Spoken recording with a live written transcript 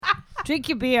Drink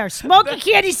your beer. Smoke your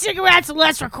candy cigarettes and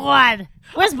let's record.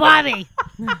 Where's Bobby?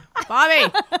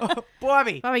 Bobby.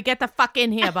 Bobby. Bobby, get the fuck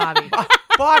in here, Bobby.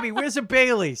 Bobby, where's a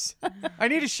Bailey's? I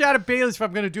need a shot of Bailey's if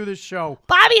I'm going to do this show.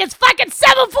 Bobby, it's fucking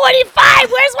 7:45.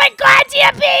 Where's my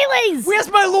goddamn Bailey's? Where's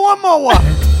my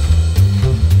lawnmower?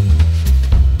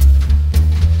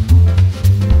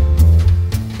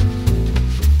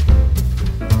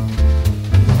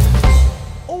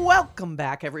 Welcome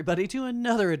back, everybody, to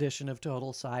another edition of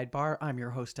Total Sidebar. I'm your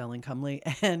host, Ellen Cumley,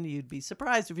 and you'd be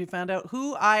surprised if you found out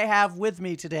who I have with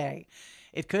me today.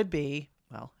 It could be,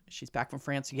 well, she's back from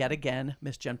France yet again.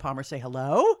 Miss Jen Palmer, say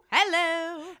hello.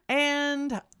 Hello.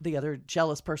 And the other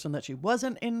jealous person that she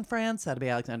wasn't in France, that'd be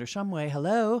Alexander Shumway.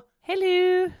 Hello.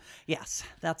 Hello. Yes,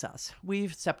 that's us.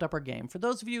 We've stepped up our game. For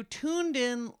those of you tuned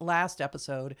in last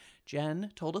episode,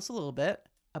 Jen told us a little bit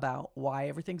about why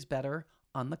everything's better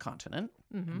on the continent.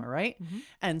 Am I right? Mm-hmm.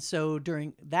 And so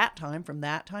during that time, from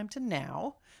that time to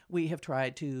now, we have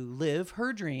tried to live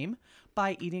her dream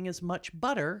by eating as much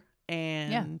butter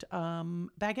and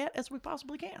baguette as we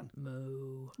possibly can.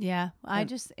 Moo. Yeah, I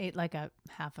just ate like a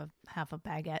half a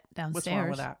baguette downstairs. What's wrong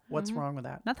with that? What's wrong with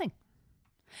that? Nothing.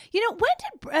 You know, when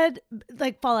did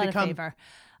bread fall out of favor?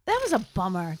 That was a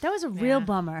bummer. That was a real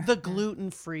bummer. The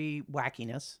gluten-free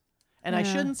wackiness. And I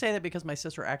shouldn't say that because my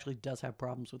sister actually does have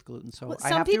problems with gluten. So I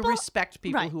have to respect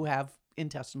people who have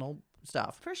intestinal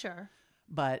stuff. For sure.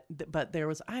 But there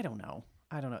was, I don't know.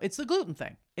 It's the gluten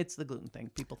thing.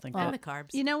 People think And the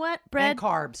carbs. You know what? Bread. And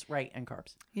carbs, right, and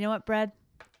carbs. You know what, bread?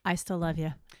 I still love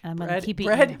you. And I'm going to keep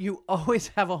eating bread, you. you always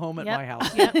have a home at my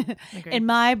house. Yep. In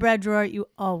my bread drawer, you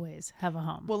always have a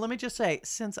home. Well, let me just say,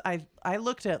 since I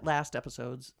looked at last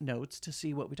episode's notes to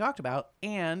see what we talked about,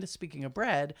 and speaking of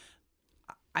bread,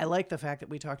 I like the fact that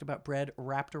we talked about bread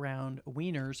wrapped around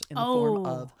wieners in the form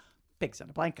of pigs in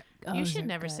a blanket. You should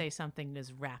never say something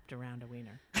is wrapped around a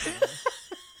wiener.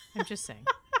 I'm just saying.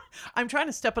 I'm trying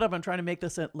to step it up. I'm trying to make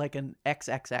this like an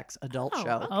XXX adult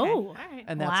show. Okay. Oh, all right.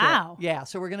 And that's it. Yeah.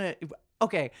 So we're going to,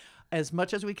 okay, as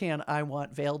much as we can, I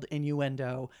want veiled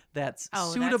innuendo that's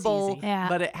suitable, easy. Yeah.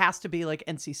 but it has to be like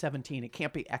NC-17. It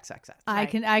can't be XXX.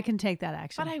 I can take that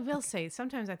action. But I will say,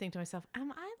 sometimes I think to myself,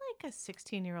 am I like a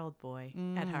 16-year-old boy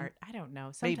at heart? I don't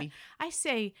know. Maybe. I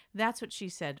say that's what she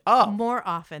said more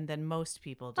often than most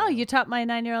people do. Oh, you taught my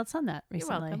 9-year-old son that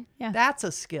recently. You're welcome. Yeah. That's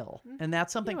a skill. And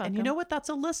that's something. You're And you welcome. know what? That's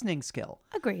a listening skill.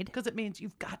 Agreed. Because it means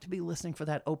you've got to be listening for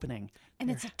that opening.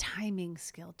 And it's a timing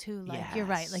skill too. Like you're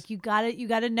right. Yes. Like you got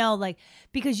to know, like,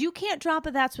 because you can't drop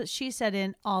a "that's what she said"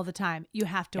 in all the time. You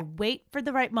have to wait for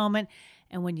the right moment.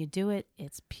 And when you do it,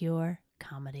 it's pure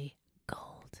comedy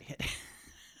gold.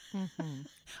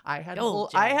 I had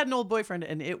an old boyfriend,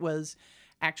 and it was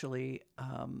actually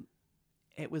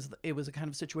it was a kind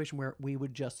of situation where we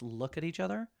would just look at each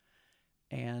other,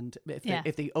 and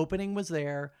if the opening was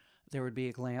there would be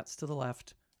a glance to the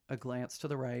left, a glance to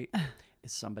the right.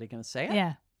 Is somebody going to say it?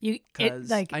 Yeah.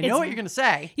 Because I know what you're going to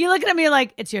say. You look at me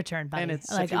like, it's your turn, buddy. And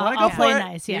it's like, if you want to I'll go play for it,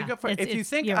 nice. you Yeah. go for it. If you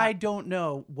think you're I right. don't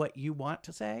know what you want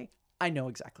to say, I know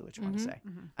exactly what you want to say.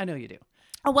 I know you do.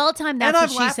 A well-timed And "that's I'm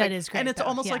what she laughing, said" is great. and it's though.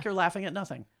 almost Yeah. like you're laughing at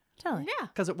nothing Totally. Yeah.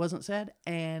 because it wasn't said,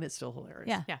 and it's still hilarious.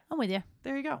 Yeah. Yeah. I'm with you.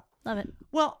 There you go. Love it.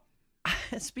 Well,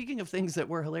 speaking of things that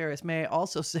were hilarious, may I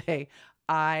also say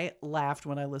I laughed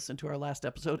when I listened to our last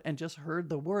episode and just heard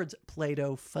the words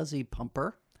Play-Doh Fuzzy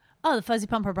Pumper. Oh, the Fuzzy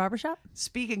Pumper Barbershop?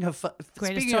 Speaking of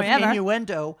Greatest story ever.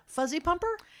 innuendo, Fuzzy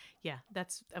Pumper? Yeah,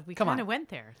 that's we Come kind on. of went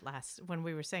there last when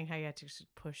we were saying how you had to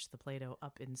push the Play-Doh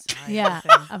up inside. Yeah. the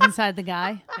thing. Up inside the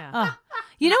guy. Yeah. Oh.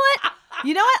 You know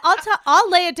what? I'll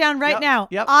lay it down right Yep, now.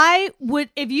 yep. I would,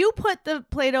 if you put the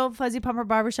Play-Doh Fuzzy Pumper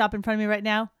Barbershop in front of me right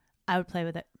now, I would play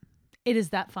with it. It is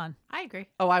that fun. I agree.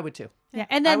 Oh, I would too. Yeah,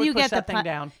 and I then would you push get that the thing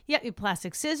down. Yeah, you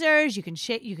plastic scissors. You can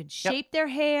shape their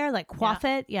hair, like coif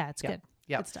it. Yeah, it's good.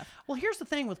 Yeah. Good stuff. Well, here's the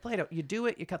thing with Play-Doh. You do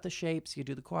it, you cut the shapes, you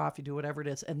do the coif, you do whatever it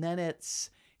is, and then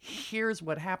here's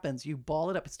what happens. You ball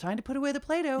it up. It's time to put away the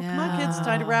Play-Doh. Come on, kids. It's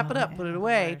time to wrap it up. Put it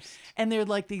away. Worst. And they're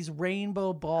like these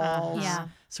rainbow balls. Yeah.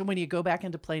 So when you go back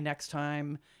into play next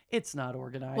time, it's not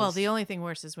organized. Well, the only thing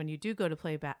worse is when you do go to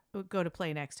play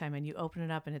next time and you open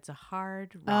it up and it's a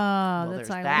hard rock. Oh, Well, that's there's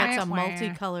like that. It's a wah, wah.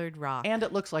 multicolored rock. And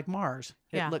it looks like Mars.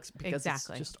 Yeah, It looks because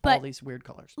exactly. it's just But- all these weird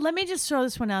colors. Let me just throw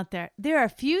this one out there. There are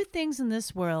few things in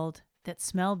this world that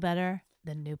smell better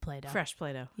than new Play-Doh. Fresh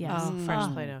Play-Doh. Yes. Oh,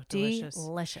 fresh Play-Doh. Delicious.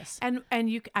 Delicious. And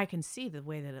I can see the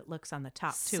way that it looks on the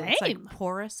top too. It's like Same.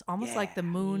 porous, almost like the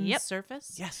moon Yep.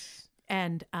 surface. Yes.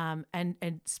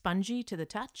 and spongy to the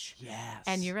touch. Yes.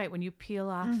 And you're right, when you peel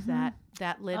off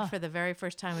that lid for the very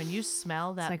first time and you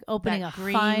smell that, like opening that a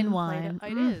green fine Play-Doh- wine.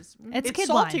 It is. It's it's kid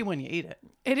salty wine. when you eat it.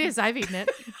 It is. I've eaten it.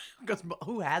 Because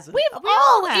who hasn't? We've We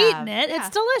all all have. eaten it. Yeah. It's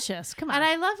delicious. Come on. And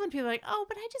I love when people are like, "Oh,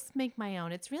 but I just make my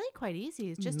own. It's really quite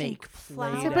easy. It's just Make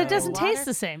flour, Play-Doh. but it doesn't water." taste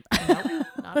the same. Nope,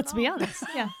 not Let's at be all. honest.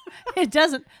 Yeah, it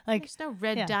doesn't. Like There's no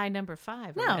red yeah. dye number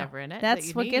 5 or no, whatever in it. that's that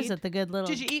you what gives need. it the good little.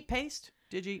 Did you eat paste?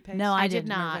 Did you eat paste? No, I did didn't.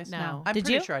 not, Paste? no. I'm Did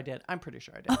pretty you? sure I did. I'm pretty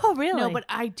sure I did. Oh, really? No, but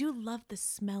I do love the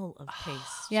smell of paste.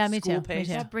 yeah, me School too. paste.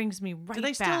 Me too. That brings me right Do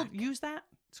they back. still use that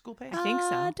school paste? I think so.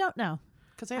 I don't know.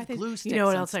 Because they have I think- glue sticks. You know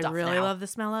what and else I stuff really now. love the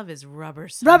smell of is rubber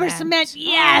cement. Rubber cement.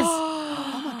 Yes.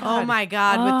 Oh my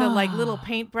god, with the like little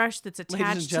paintbrush that's attached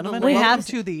Ladies and gentlemen, to the lid. have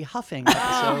welcome to the huffing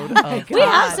episode of We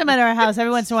have God. some at our house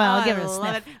every once in a while. I'll give it a I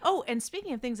love sniff. it. Oh, and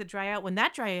speaking of things that dry out, when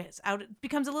that dries out, it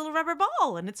becomes a little rubber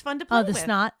ball, and it's fun to play Oh, the with.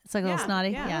 snot. It's like a little Yeah, snotty.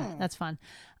 yeah. Yeah, that's fun.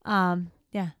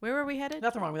 Yeah. Where were we headed?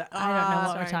 Nothing wrong with that. I don't know what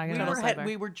sorry. we're talking We about. Total were, sidebar.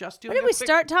 we were just doing What did a we quick-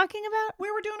 start talking about? We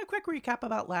were doing a quick recap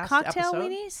about last Cocktail episode.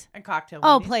 weenies? And cocktail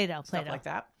Oh, weenies, Play-Doh, stuff Play-Doh. like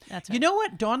that. That's You right. know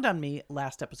what dawned on me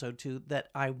last episode too, that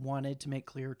I wanted to make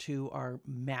clear to our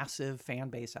massive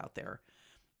fan base out there,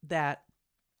 that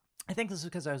I think this is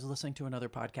because I was listening to another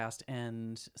podcast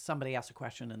and somebody asked a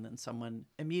question and then someone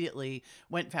immediately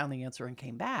went and found the answer and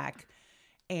came back.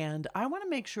 And I want to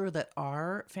make sure that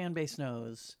our fan base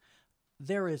knows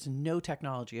there is no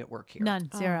technology at work here. None.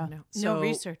 Oh, Zero. no. So No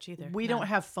research either. We No. don't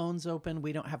have phones open.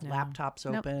 We don't have laptops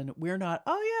Nope. open. We're not,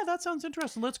 oh yeah, that sounds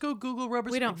interesting. Let's go Google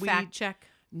rubber We cement." don't fact check.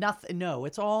 Nothing. No,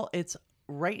 it's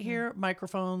right here.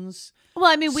 Microphones. Well,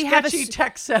 I mean, we have a sketchy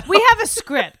tech setup. we have a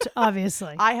script,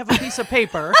 obviously. I have a piece of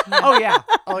paper. Oh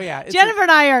yeah. It's Jennifer and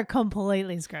I are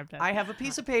completely scripted. I have a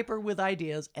piece of paper with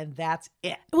ideas, and that's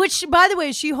it. Which, by the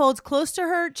way, she holds close to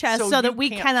her chest so, you that we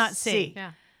can't cannot see.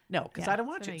 Yeah. No, because Yeah. I don't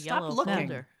want It's in you. a Stop yellow looking.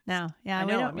 folder. No, yeah, I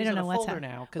we know. don't. I'm We don't using know a what's folder happening.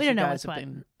 now We because you don't know guys what's have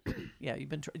what. been. Yeah, you've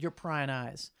been. You're prying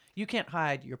eyes. You can't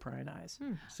hide your prying eyes.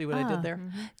 See what I did there?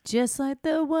 Just like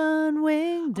the one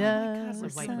wing Oh my God, does.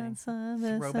 it's a white wing.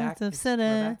 Throwback. of It's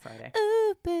center. Throwback Friday.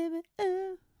 Ooh, baby,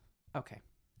 ooh. Okay.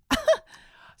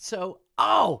 So,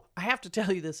 I have to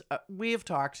tell you this. We have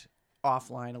talked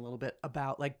offline a little bit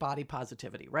about like body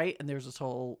positivity, right? And there's this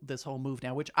whole move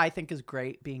now, which I think is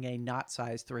great, being a not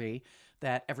size 3,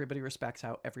 that everybody respects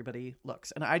how everybody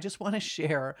looks. And I just want to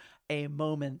share a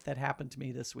moment that happened to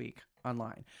me this week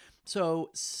online. So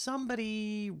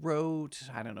somebody wrote,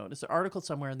 I don't know, there's an article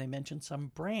somewhere and they mentioned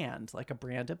some brand, like a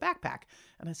brand of backpack.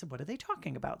 And I said, what are they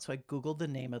talking about? So I Googled the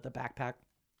name of the backpack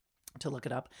to look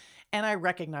it up, and I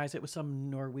recognized it was some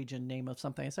Norwegian name of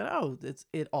something. I said, "Oh,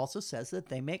 it also says that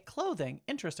they make clothing.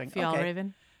 Interesting."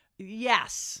 Fjallraven.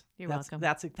 Yes, You're that's,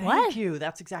 welcome. Thank What? you.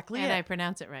 That's exactly And it. I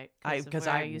pronounce it right Because because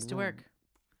I I used to work.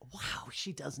 Wow,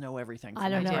 she does know everything. I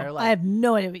from don't my know. entire life. I have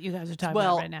no idea what you guys are talking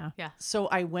Well, about right now. Yeah. So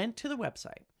I went to the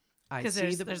website. I Because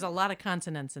see there's a lot of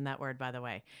consonants in that word, by the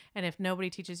way. And if nobody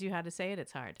teaches you how to say it,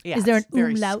 it's hard. Yeah, Is there it's an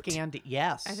very umlaut?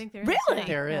 Yes, I think there is. Really? Yeah.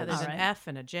 There Yeah, is. there's All an right. F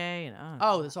and a J and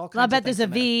Oh, there's all kinds. Well, I bet of there's things a in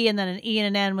there. V and then an E and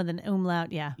an N with an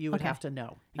umlaut. Yeah. You would Okay. have to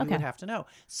know. You Okay. would have to know.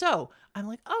 So I'm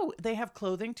like, oh, they have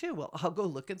clothing too. Well, I'll go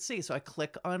look and see. So I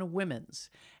click on women's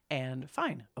and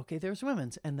fine. Okay, there's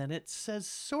women's. And then it says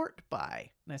sort by.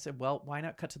 And I said, well, why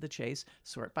not cut to the chase?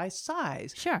 Sort by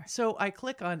size. Sure. So I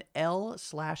click on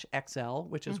L/XL,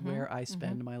 which is where I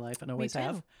spend my life and always too.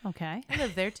 have. Okay. I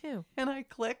live there too. And I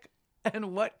click,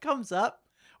 and what comes up?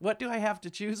 What do I have to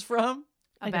choose from?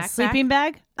 Like backpack? a sleeping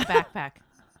bag, A backpack.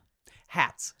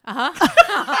 Hats.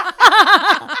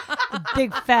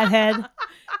 big fat head.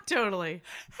 Totally.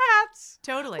 Hats.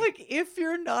 Totally. Like if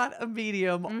you're not a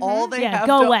medium, all they Yeah, have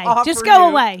go to away. offer Just go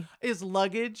you away. is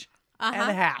luggage Uh-huh.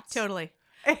 and hats. Totally.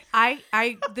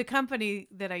 The company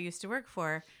that I used to work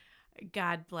for,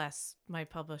 God bless my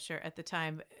publisher at the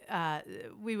time,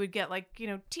 we would get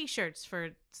T-shirts for,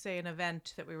 say, an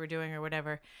event that we were doing or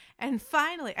whatever. And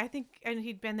finally, and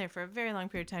he'd been there for a very long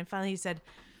period of time. Finally, he said,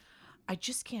 I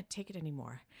just can't take it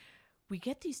anymore. We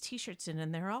get these T-shirts in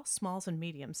and they're all smalls and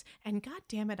mediums. And God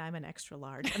damn it, I'm an extra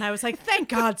large. And I was like, thank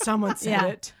God someone said Yeah.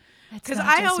 it. Because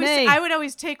not just me. I would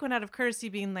always take one out of courtesy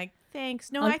being like, thanks.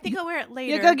 No, I think I'll wear it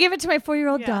later. You go give it to my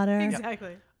 4-year-old Yeah, daughter.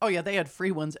 Exactly. Oh yeah, they had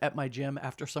free ones at my gym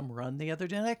after some run the other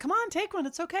day. Like, come on, take one.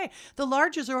 It's okay. The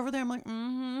larges are over there. I'm like,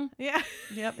 mm-hmm. Yeah.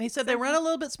 Yep. And he said they run a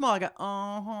little bit small. I go,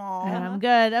 And I'm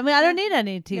good. I mean, I don't need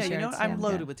any Yeah, T-shirts. you know what? I'm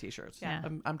loaded good. with T-shirts. Yeah.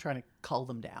 I'm trying to cull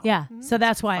them down. Yeah, so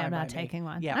that's why I'm Fine not by me. taking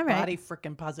one. Yeah, All right. body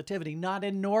freaking positivity. Not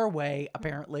in Norway,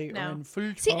 apparently, No. or in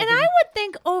food. See, and I would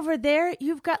think over there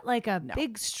you've got like a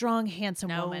big, strong, handsome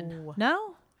No. woman.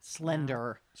 No?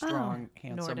 slender, strong,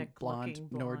 handsome, Nordic blonde,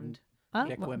 looking Norden. blonde. Oh,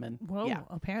 Dick women. Whoa, Yeah.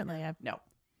 apparently. No,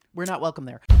 we're not welcome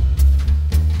there.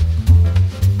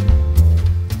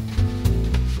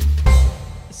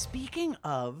 Speaking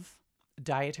of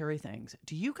dietary things,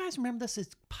 do you guys remember this?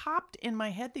 It popped in my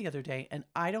head the other day, and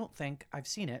I don't think I've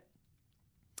seen it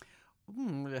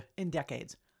in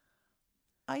decades.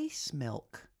 Ice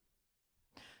milk.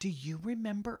 Do you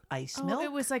remember ice Oh, milk?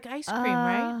 it was like ice cream,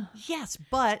 right? Yes,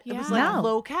 but it was Yeah. like No.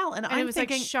 low cal, and And I'm it was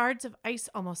thinking, like shards of ice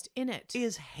almost in it.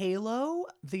 is Halo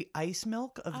the ice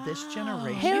milk of this Oh.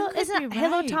 generation? Halo could isn't be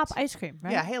Halo right. Top ice cream,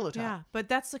 right? Yeah, Halo Top. Yeah, but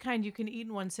that's the kind you can eat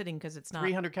in one sitting because it's not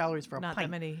 300 calories for a not pint.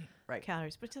 that many Right.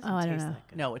 calories, but it doesn't Oh, I don't taste know. that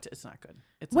good. No, it's not good.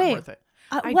 It's Wait. not worth it.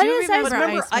 I What do is remember ice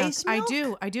Remember milk? ice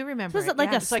milk? I do remember. Was it like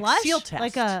yeah. a It's like slush? seal test.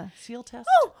 Like a seal test.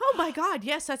 Oh my God!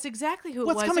 Yes, that's exactly who it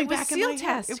What's was. coming It was back in seal my head?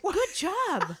 test. It was- Good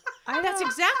job. I That's don't-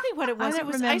 exactly what it was. I It don't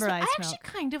was remember ice. ice I actually milk.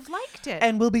 kind of liked it.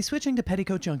 And we'll be switching to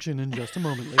Petticoat Junction in just a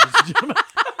moment, ladies and gentlemen.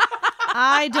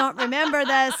 I don't remember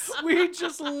this. We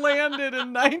just landed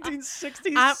in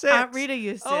 1966. Aunt Rita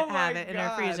used to Oh have my it in her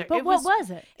God. freezer. But it what was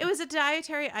it? It was a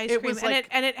dietary ice It cream, was and like-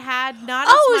 it had not.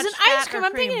 Oh, as it was much an ice fat cream. or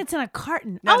I'm thinking it's in a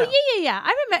carton. No, oh no. yeah.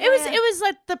 I remember. Yeah. It was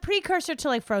like the precursor to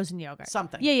like frozen yogurt.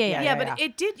 Something. Yeah. Yeah, but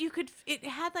it did. You could. It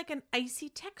had like an icy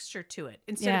texture to it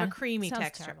instead Yeah. of a creamy Sounds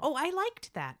texture. terrible. Oh, I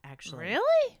liked that actually.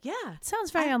 Really? Yeah.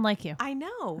 Sounds very unlike you. I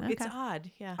know. It's Okay.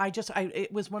 odd. Yeah.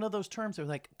 It was one of those terms where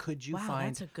like, could you Wow, find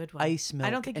that's a good one. ice milk? I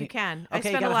don't think you And- can. Okay, I you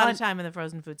spent a gotta lot hunt. of time in the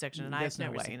frozen food section, and There's I've no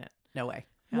never way. seen it. No way.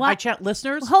 What?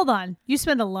 Listeners, Hold on. You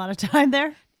spend a lot of time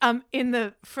there. In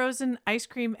the frozen ice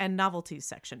cream and novelties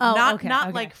section. Oh, not okay, not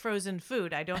okay. like frozen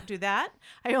food. I don't do that.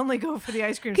 I only go for the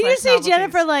ice cream. Can you slash see novelties.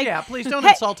 Jennifer like? Yeah, please don't hey,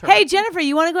 insult her. Hey Jennifer,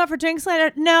 you want to go out for drinks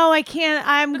later? No, I can't.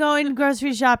 I'm going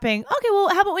grocery shopping. Okay, well,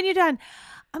 how about when you're done?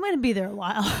 I'm going to be there a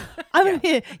while. I'm gonna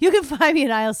be. You can find me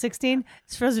in aisle 16.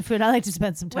 It's frozen food. I like to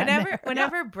spend some time there.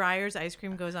 Whenever Breyer's ice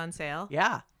cream goes on sale,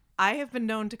 Yeah. I have been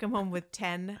known to come home with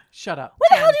 10. Shut up. Where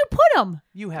the hell do you put them?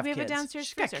 You have We have a kids. downstairs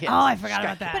She's got freezer. kids. Oh, I forgot She's got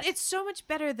about that. But it's so much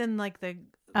better than like the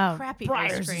Oh, crappy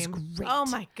Breyer's ice is cream. great. Oh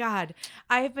my God.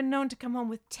 I have been known to come home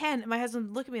with 10. My husband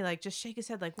would look at me like, just shake his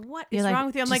head like, what is You're like, wrong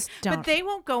with you? I'm like, "Just don't." but they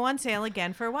won't go on sale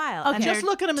again for a while. Okay. And Just they're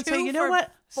look at him and say, 2 you know for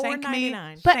what? Thank me.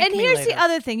 $4.99. But Thank and me here's later. the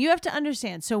other thing you have to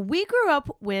understand. So we grew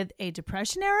up with a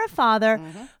Depression era father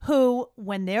Mm-hmm. who,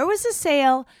 when there was a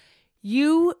sale,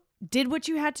 you did what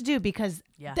you had to do because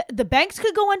Yeah. the banks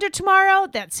could go under tomorrow.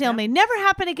 That sale may never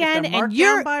happen If again, they're and marked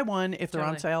you're down by one, if they're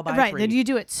on Totally. sale by right. three. Then you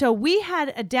do it. So we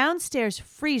had a downstairs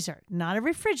freezer, not a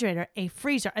refrigerator, a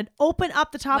freezer, and open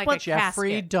up the top Like one. a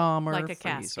Jeffrey casket. Dahmer Like a freezer.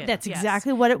 casket. That's Yes.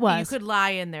 exactly what it was. You could lie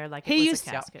in there like it he was used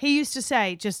a casket. he used to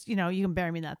say, just you can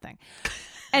bury me in that thing.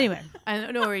 Anyway.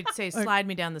 I know, or he'd say, slide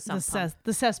me down the sump pump.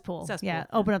 The cesspool. Cesspool, Yeah,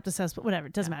 yeah. open up the cesspool. Whatever.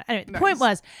 It doesn't matter. Anyway, the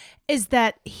point is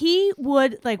that he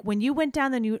would, like, when you went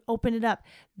down there and you would open it up,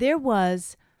 there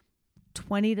was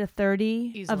 20 to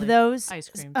 30 Easily. of those Ice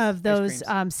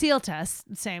creams. seal tests.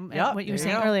 Same Yep, what you were there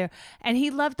you saying go. earlier. And he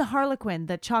loved the Harlequin,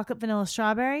 the chocolate vanilla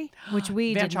strawberry, which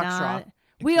we Van did Choc not. straw.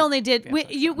 We only did. We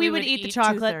We would would eat the eat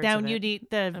chocolate, 2/3 then of it, you'd eat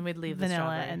the and we'd leave the vanilla,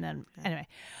 strawberry. and then anyway.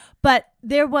 But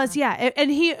there was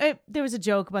and there was a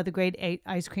joke about the grade 8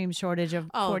 ice cream shortage of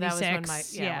Oh, 46. that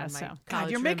was when my so God,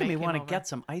 college you're making me roommate want to came over. get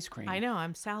some ice cream. I know,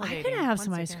 I'm salivating. I'm gonna have once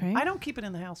some ice again. cream. I don't keep it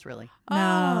in the house, really. Oh,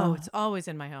 No. it's always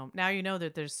in my home. Now you know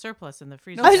that there's surplus in the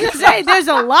freezer. I was gonna say there's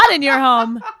a lot in your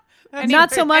home,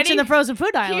 not so much in the Any- frozen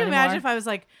food aisle Can you imagine if anymore. I was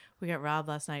like, we got robbed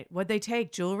last night. What'd they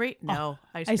take? Jewelry? No.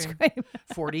 Ice Ice cream. cream.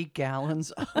 40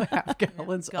 gallons, half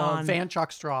gallons Gone. of Van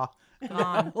Choc straw.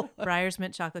 Gone. Breyer's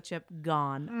mint chocolate chip,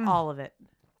 gone. Mm. All of it.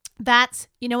 That's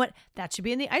what that should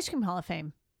be in the ice cream hall of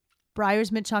fame.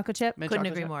 Breyer's mint chocolate chip. Mint Couldn't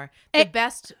chocolate agree chip. more. Eh. The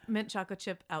best mint chocolate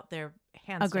chip out there,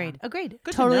 hands Agreed. down. Agreed.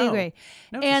 Good to totally know. agree.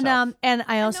 Note And yourself. and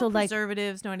I also no like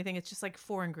preservatives, no anything. It's just like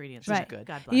 4 ingredients. Right. Good.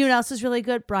 God bless. you know what else is really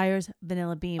good? Breyer's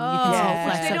vanilla bean. Oh, you can see the yeah.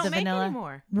 flecks which they of don't the make vanilla.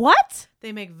 anymore. What?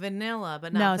 They make vanilla,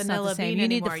 but No, not it's not the vanilla same. bean You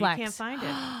need the anymore. flex. You can't find it.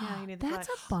 Yeah, you need the That's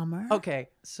flex. a bummer. Okay,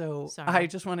 so Sorry. I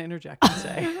just want to interject and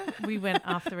say, We went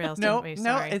off the rails, no, didn't we?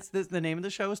 no, Sorry. it's the name of the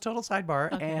show is Total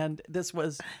Sidebar, and this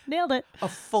was Nailed it. a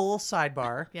full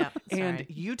sidebar. Yeah, and sorry.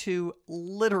 you two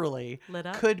literally Lit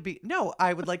up? could be. No,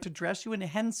 I would like to dress you in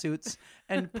hen suits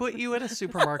and put you at a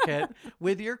supermarket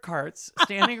with your carts,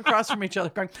 standing across from each other,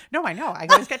 going, "No, I know, I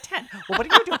always get 10. Well, what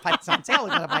do you do if it's on sale? You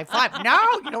gotta buy 5. No,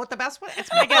 you know what the best one? It's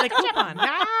I got a coupon. on.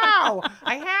 No,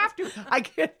 I have to. I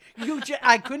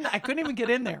couldn't even get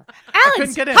in there. I Alex,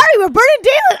 couldn't get in. hurry, we're burning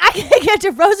daylight. I can't get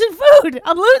to frozen food.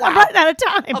 I'm running out of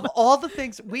time. Of all the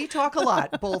things, we talk a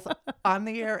lot, both on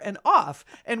the air and off,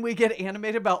 and we get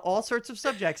animated about all sorts of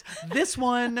subjects. This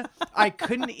one, I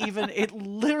couldn't even, it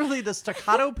literally, the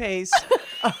staccato pace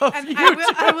of And you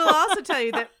I will also tell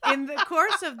you that in the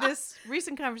course of this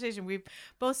recent conversation, we've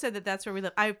both said that that's where we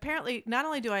live. I apparently, not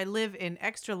only do I live in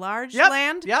extra large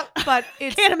land, but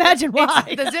it's Can't imagine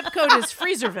why. the zip code is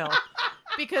Freezerville.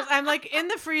 Because I'm like in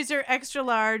the freezer, extra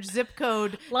large, zip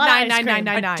code Lot of ice cream.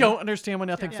 99999. I don't understand when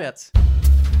nothing fits.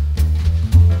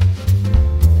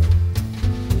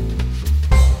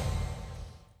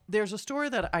 There's a store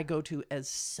that I go to as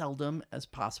seldom as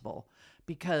possible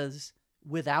because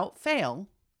without fail,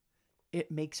 it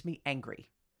makes me angry.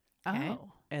 Okay.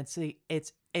 Oh. And see,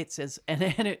 it's as and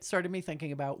it started me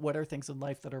thinking about what are things in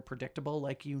life that are predictable.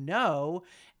 Like,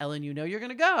 Ellen, you're going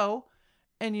to go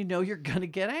and you're going to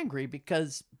get angry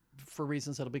because for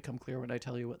reasons that'll become clear when I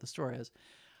tell you what the store is.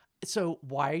 So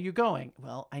why are you going?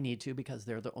 Well, I need to because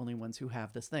they're the only ones who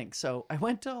have this thing. So I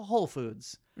went to Whole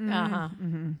Foods Uh-huh.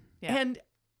 Yeah. and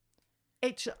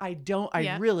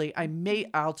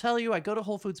I'll tell you, I go to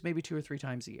Whole Foods maybe 2 or 3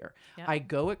 times a year. Yeah. I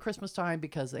go at Christmas time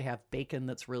because they have bacon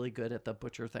that's really good at the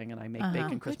butcher thing, and I make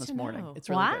bacon Christmas to morning. know. It's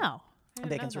really good. Wow. I didn't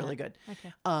Bacon's know really that. good.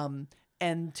 Okay.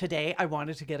 And today I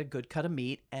wanted to get a good cut of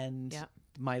meat, and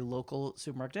my local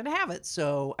supermarket didn't have it.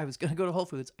 So I was going to go to Whole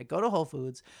Foods. I go to Whole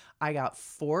Foods. I got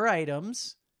 4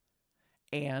 items,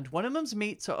 and one of them's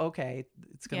meat. So, okay,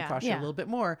 it's going to cost you a little bit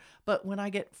more. But when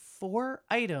I get 4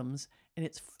 items and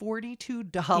it's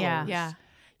 $42 Yeah.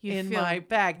 You in feel my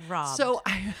bag. robbed. So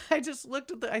I just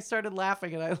looked at I started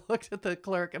laughing, and I looked at the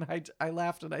clerk, and I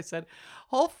laughed, and I said,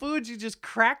 Whole Foods, you just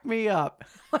cracked me up.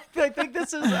 I think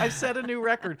I set a new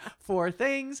record. 4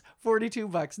 things,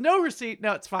 $42. No receipt.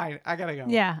 No, it's fine. I gotta go.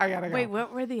 Yeah. I gotta go. Wait,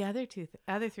 what were the other 3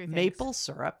 things? Maple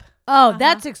syrup, Oh,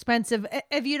 that's expensive.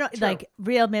 If you don't True. like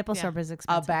real maple syrup is a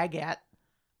expensive. baguette,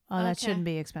 Oh, that Okay. shouldn't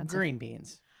be expensive. green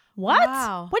beans. What?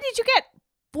 Wow. What did you get?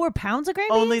 4 pounds of green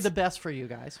beans? Only the best for you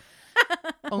guys.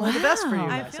 Only the best for you Wow.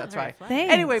 I guys. feel That's very right. flattered.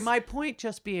 Thanks. Anyway, my point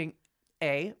just being,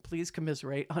 please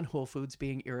commiserate on Whole Foods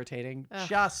being irritating.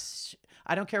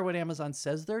 I don't care what Amazon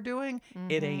says they're doing.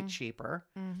 It ain't cheaper.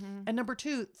 And number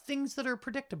 2, things that are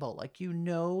predictable. Like,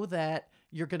 that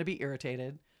you're going to be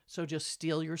irritated. So just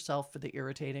steel yourself for the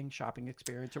irritating shopping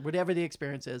experience or whatever the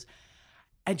experience is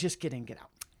and just get in, get out.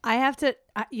 I have to,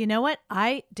 you know what?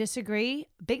 I disagree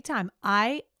big time.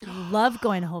 I love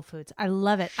going to Whole Foods. I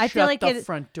love it. I feel like the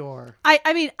front door. I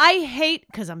mean, I hate,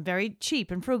 because I'm very cheap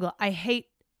and frugal. I hate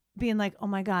being like, oh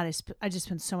my God, I just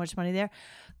spent so much money there.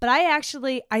 But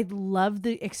I love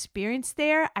the experience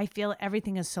there. I feel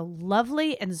everything is so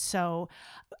lovely. And so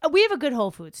we have a good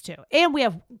Whole Foods too. And we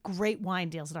have great wine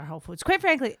deals at our Whole Foods. Quite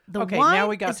frankly, the Okay, wine now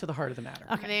we got is, to the heart of the matter.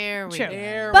 Okay. There we True.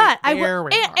 go. But I there will,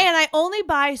 we and, are. and I only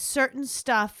buy certain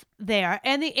stuff there.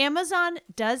 And the Amazon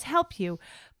does help you.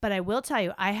 But I will tell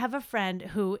you, I have a friend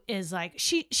who is like,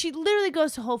 she literally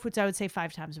goes to Whole Foods, I would say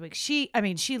 5 times a week. She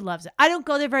loves it. I don't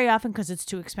go there very often because it's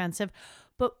too expensive.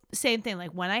 But same thing, like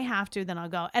when I have to, then I'll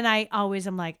go. And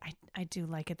I'm like, I do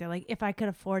like it. They're like, if I could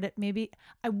afford it, maybe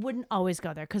I wouldn't always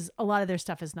go there because a lot of their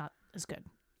stuff is not as good.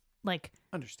 Like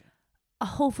Understand. a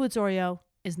Whole Foods Oreo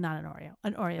is not an Oreo.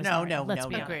 An Oreo is No, an Oreo. no, Let's no,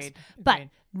 be no. honest. Agreed. But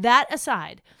that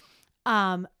aside,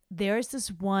 there's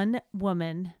this one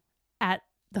woman at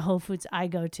the Whole Foods I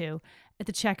go to, at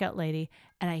the checkout lady,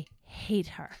 and I hate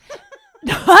her.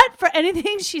 Not for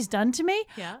anything she's done to me.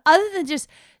 Yeah. Other than just,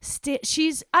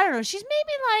 she's, I don't know, she's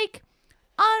maybe like,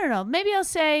 I don't know, maybe I'll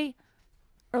say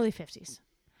early 50s.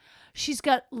 She's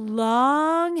got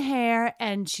long hair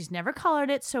and she's never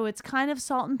colored it, so it's kind of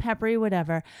salt and peppery,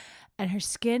 whatever. And her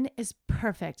skin is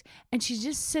perfect. And she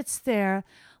just sits there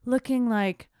looking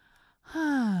like,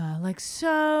 like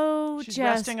so She's just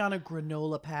resting on a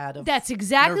granola pad of That's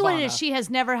exactly what it Nirvana. is. She has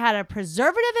never had a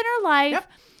preservative in her life.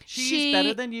 Yep. She's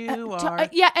better than you are.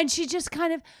 Yeah, and she just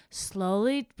kind of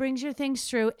slowly brings your things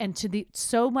through. And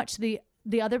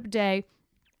the other day,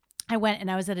 I went and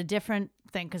I was at a different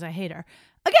thing because I hate her.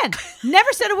 Again,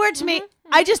 never said a word to me.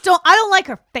 I don't like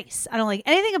her face. I don't like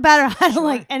anything about her. I don't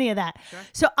like any of that.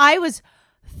 So I was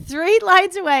 3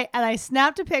 lines away and I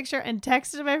snapped a picture and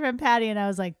texted my friend Patty and I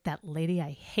was like, that lady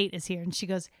I hate is here. And she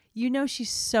goes, you know she's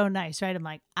so nice, right? I'm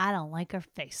like, I don't like her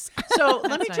face. So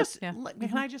let me nice, just, yeah.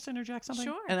 can I just interject something?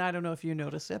 Sure. And I don't know if you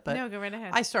noticed it, but No, go right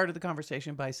ahead. I started the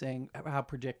conversation by saying how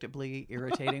predictably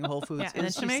irritating Whole Foods yeah, is and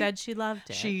then to she me. said she loved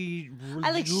it. She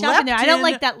I like leapt shoving there. I don't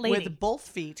like in that lady. with both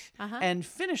feet and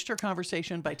finished her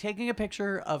conversation by taking a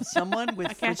picture of someone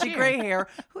with frizzy cashier. gray hair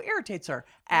who irritates her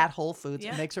at Whole Foods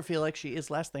Yeah. and makes her feel like she is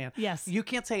less than. Yes. You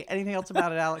can't say anything else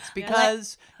about it, Alex,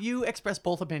 because you express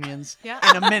both opinions Yeah.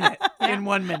 in a minute, in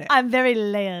 1 minute. I'm very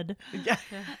layered, Yeah.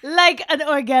 like an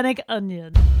organic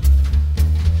onion.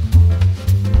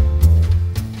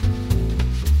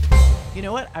 You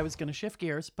know what? I was going to shift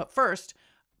gears, but first,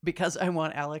 because I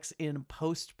want Alex in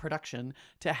post-production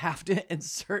to have to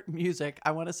insert music,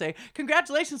 I want to say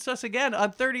congratulations to us again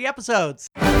on 30 episodes.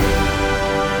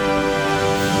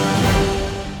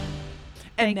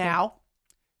 And now,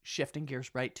 shifting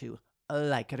gears right to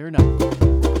Like It or Not.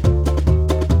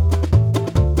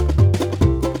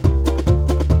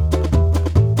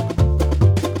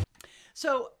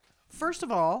 So, first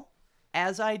of all,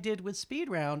 as I did with Speed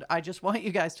Round, I just want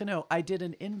you guys to know I did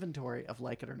an inventory of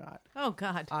Like It or Not. Oh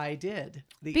God. I did.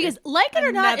 Because Like It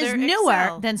or Not is Another newer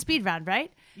Excel. than Speed Round,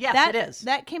 right? Yes, it is.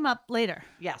 That came up later.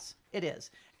 Yes, it is.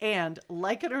 And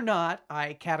Like It or Not,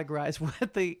 I categorized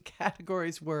what the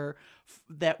categories were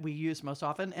that we use most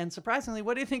often. And surprisingly,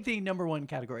 what do you think the number one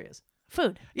category is?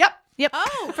 Food. Yep. Yep.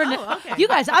 Oh, Okay. You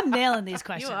guys, I'm nailing these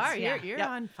questions. You are. Yeah. You're Yep.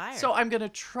 on fire. So I'm going to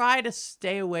try to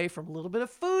stay away from a little bit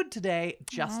of food today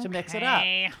just to mix it up.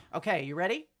 Okay. Okay, you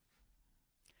ready?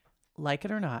 Like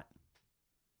It or Not,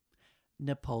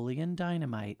 Napoleon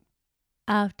Dynamite.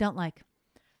 Don't like.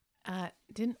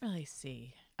 didn't really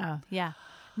see. Oh, yeah.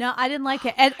 No, I didn't like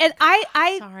it. And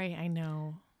I Sorry, I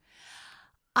know.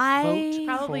 Vote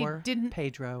Probably for didn't-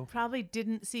 Pedro. Probably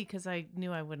didn't see because I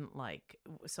knew I wouldn't like.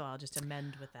 So I'll just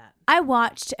amend with that. I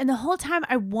watched, and the whole time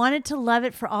I wanted to love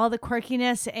it for all the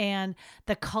quirkiness and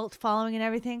the cult following and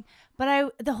everything.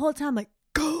 But the whole time, like,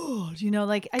 God,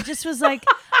 like I just was like,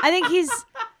 I think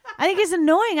he's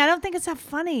annoying. I don't think it's that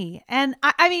funny. And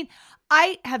I mean,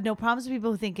 I have no problems with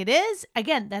people who think it is.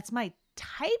 Again, that's my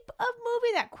type of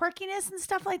movie, that quirkiness and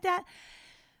stuff like that.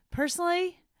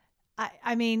 Personally,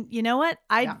 I mean, you know what?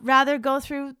 I'd rather go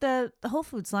through the Whole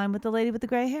Foods line with the lady with the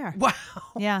gray hair. Wow.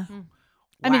 Yeah.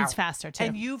 I mean, Wow. it's faster too.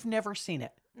 And you've never seen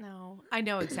it. No, I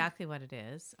know exactly what it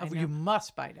is. I know. You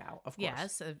must by now, of course.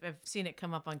 Yes, I've seen it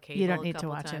come up on cable. You don't a need to couple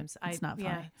watch it. times. It's not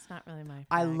Yeah, funny. it's not really my.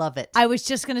 I bag. love it. I was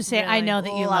just going to say, I Really know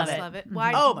that you love love it.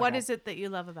 Why? Oh my What God. is it that you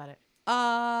love about it?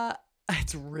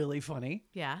 It's really funny.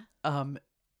 Yeah.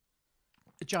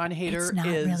 John Hader It's not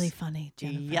is really funny,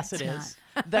 Jennifer. Yes, it It's is.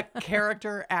 The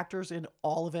character actors in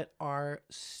all of it are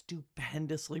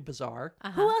stupendously bizarre.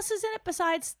 Who else is in it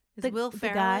besides Is the, Will the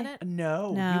Ferrell guy? in it?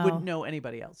 No, No. you wouldn't know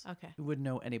anybody else. Okay. You wouldn't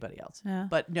know anybody else. Yeah.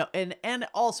 But no, and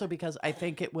also because I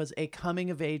think it was a coming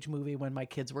of age movie when my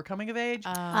kids were coming of age. Did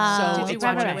you it's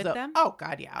watch one it of with the- them? Oh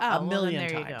God, yeah, Oh, a well, million then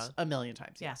there you times, go. a million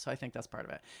times. Yeah. Yeah. So I think that's part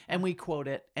of it, and we quote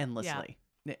it endlessly,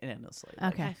 endlessly.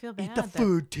 Like, Okay. I feel bad. Eat the that-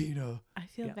 food, Tina. I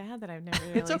feel Yeah. bad that I've never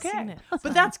really It's okay, seen it.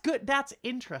 but that's good. That's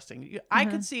interesting. I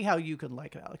could see how you could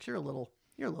like it, Alex. You're a little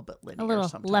bit linear. A little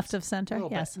sometimes. left of center. A little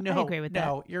bit. Yes, No, I agree with that.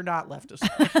 No, you're not left of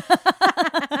center.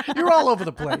 You're all over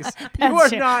the place. You That's are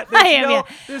true. not. I am, yeah.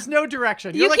 There's no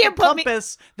direction. You You're like a can't put me-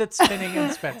 compass that's spinning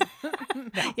and spinning.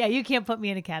 Yeah, you can't put me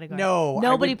in a category. No, I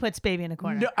Nobody would- puts baby in a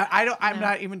corner. No, I don't. I'm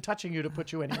not even touching you to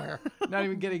put you anywhere. Not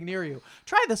even getting near you.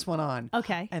 Try this one on.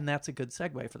 Okay. And that's a good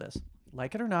segue for this.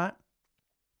 Like it or not,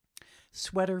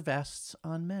 sweater vests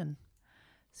on men.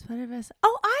 Sweater vest.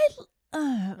 Oh,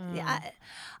 yeah,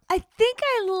 I think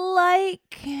I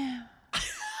like.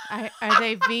 Are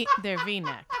they They're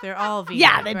V-neck. They're all V-neck.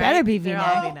 Yeah, they right? better be They're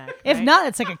all V-neck. V-neck. If right? not,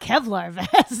 it's like a Kevlar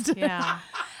vest. Yeah.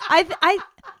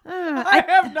 I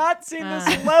have not seen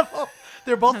this level.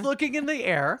 They're both looking in the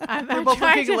air. They're both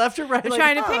trying looking to- left or right. I'm like,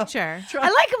 trying to huh. picture. I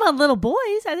like them on little boys.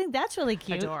 I think that's really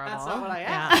cute. Adorable. That's not what I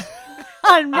Yeah. asked.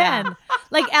 On men,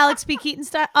 like Alex B. Keaton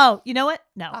style. Oh, you know what?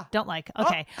 No, don't like.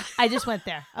 Okay, I just went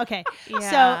there. Okay, Yeah.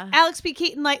 so Alex B.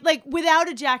 Keaton, like without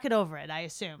a jacket over it, I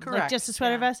assume, like Correct. just a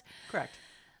sweater Yeah. vest. Correct.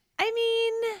 I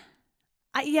mean,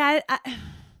 I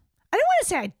don't want to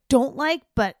say I don't like,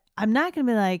 but I'm not gonna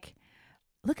be like,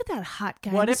 look at that hot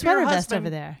guy What in the if your sweater vest husband over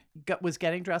there. was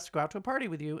getting dressed to go out to a party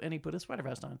with you and he put a sweater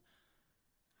vest on?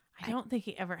 I don't think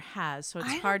he ever has, so I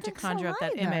it's don't hard to think so conjure up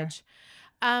that either. image.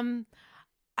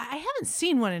 I haven't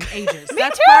seen one in ages. Me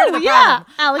That's too, part of the yeah.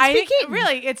 problem. Alex I B. think Keaton.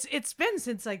 really, it's been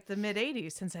since like the mid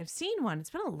 '80s since I've seen one. It's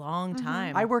been a long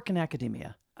time. I work in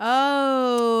academia.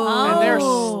 Oh. And they're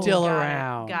Oh. still Got it,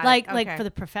 around. got it, Like okay. for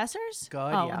the professors?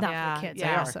 God, Oh, yeah. not Yeah, for kids,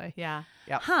 yeah, obviously. Yeah.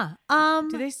 Huh.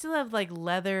 Do they still have like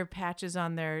leather patches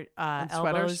on their And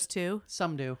elbows sweaters? too?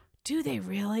 Some do. Do they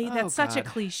really? Oh, That's such a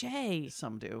God. cliche.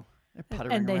 Some do. They're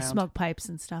puttering and they around. smoke pipes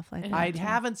and stuff like that. I too.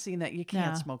 haven't seen that. You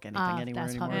can't No. smoke anything anywhere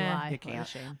that's anymore. probably why. You What a can't.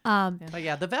 shame. But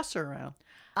yeah, the vests are around.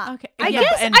 Okay. I Yeah,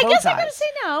 guess and I bow guess I'm gonna ties. say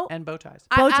no. And bow ties.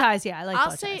 Bow ties, yeah, I like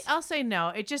bow ties. I'll say no.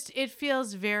 It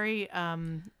feels very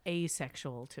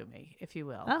asexual to me, if you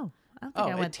will. Oh, I don't think Oh,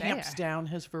 I it went tamps there. down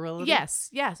his virility. Yes.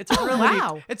 It's a virility.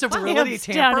 Wow. It's a virility Tamps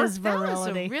down tamper. his That was a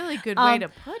virility. really good way to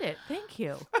put it. Thank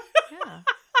you.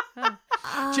 Yeah.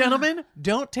 Gentlemen,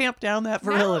 don't tamp down that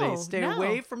virility. No, Stay no.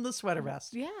 away from the sweater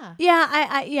vest. Yeah.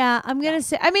 Yeah, I'm gonna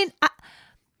say. I mean,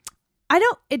 I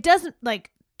don't. It doesn't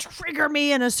like trigger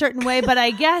me in a certain way, but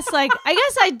I guess I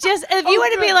just if you were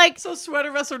to be good. like, So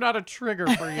sweater vests are not a trigger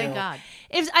for you. Thank God.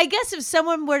 if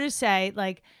someone were to say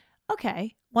like,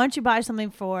 okay, why don't you buy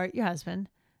something for your husband?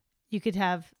 You could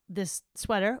have this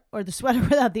sweater or the sweater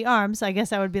without the arms. I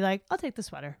guess I would be like, I'll take the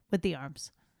sweater with the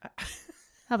arms.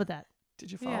 How about that?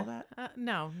 Did you follow Yeah. that?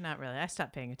 No, not really. I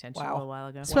stopped paying attention a Wow. little while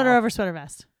ago. Sweater over sweater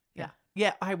vest.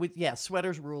 Yeah, I would. Yeah,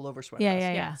 sweaters rule over sweater Yeah, vests.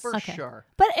 yeah, yeah. Yes. For Okay. sure.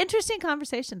 But interesting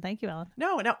conversation. Thank you, Ellen.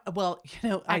 No. Well, I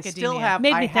still Academia. have. Made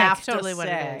me I think. have Totally to what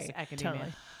say, it is. Academia.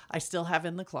 Totally. I still have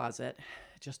in the closet.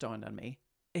 It just dawned on me.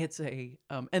 It's a,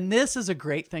 and this is a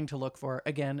great thing to look for.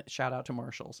 Again, shout out to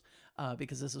Marshalls,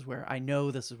 because this is where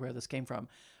this came from.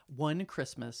 One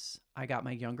Christmas, I got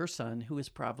my younger son, who was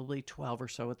probably 12 or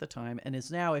so at the time, and is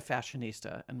now a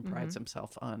fashionista and prides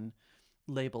himself on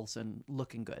labels and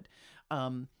looking good.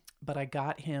 But I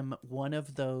got him one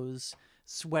of those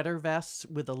sweater vests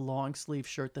with a long sleeve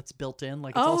shirt that's built in,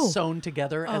 like it's all sewn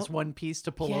together as one piece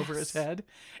to pull over his Yes. head.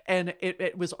 And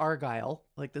it was Argyle,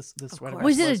 like this sweater vest.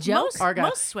 Was it a joke? Argyle.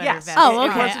 Most sweater Yes. vests. Oh, It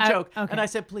okay. was a joke. Okay. And I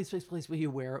said, please, will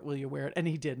you wear it? Will you wear it? And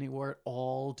he did. And he wore it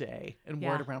all day and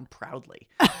wore it Yeah. around proudly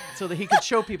so that he could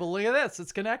show people, look at this,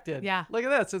 it's connected. Yeah. Look at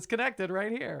this, it's connected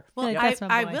right here. Well, Like, Yep. that's my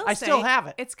I boy. will I say, still have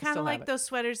it. It's I kind still of have like it. those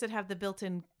sweaters that have the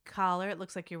built-in collar. It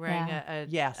looks like you're wearing Yeah. a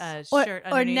Yes. shirt Or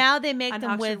underneath. now they make an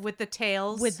them Oxford with the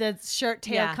tails. with the shirt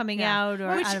tail Yeah, coming yeah. out,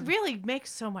 or which out of- really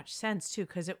makes so much sense too,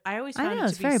 because I always I found know it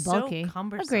it's to be very so bulky.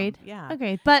 cumbersome. Agreed. Yeah.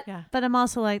 Agreed. But Yeah. but I'm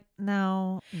also like,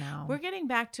 no. We're getting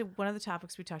back to one of the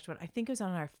topics we talked about. I think it was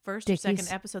on our first or second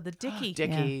Dickies. episode, the Dickie.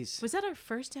 Dickies. Was that our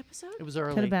first episode? It was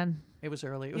early. Could have been. It was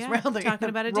early. It was Yeah, around the talking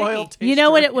about a Royal Dickie. You know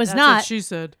what Taster. it was not? she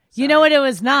said. You know what it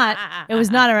was not? It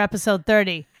was not our episode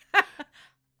 30.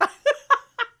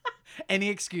 Any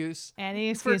excuse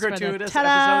Any for excuse for the gratuitous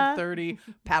ta-da. episode 30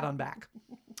 pat on back.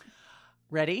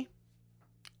 Ready?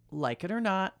 Like it or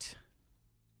not,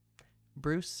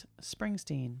 Bruce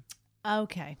Springsteen.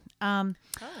 Okay. Oh,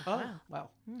 Oh, wow.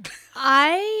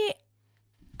 I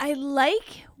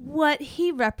like what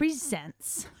he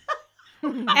represents.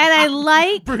 And I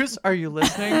like Bruce, are you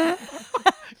listening?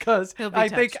 Because He'll be I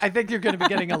think you're going to be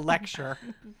getting a lecture.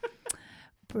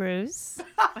 Bruce.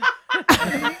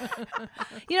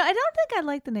 I don't think I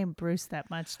like the name Bruce that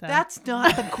much though. That's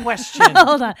not the question.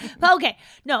 Hold on. But okay.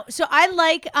 No. So I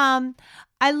like all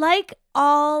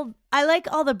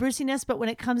the Bruciness, but when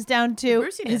it comes down to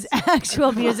his Bruciness.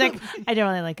 actual music, I don't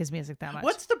really like his music that much.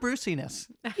 What's the Bruciness?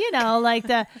 like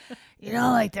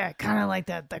the kind of like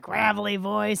the gravelly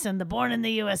voice and the Born in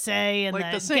the USA and Like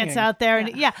the gets singing. out there and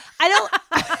I don't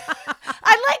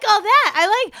I like all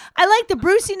that. I like the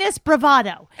Bruciness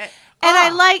bravado. And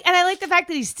I like the fact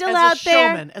that he's still As out a there.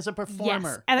 showman, as a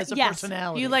performer, and- as a yes.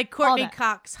 personality. You like All Courtney that.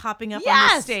 Cox hopping up on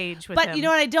Yes, the stage with but him. you know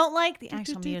what I don't like? The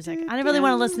actual music. I don't really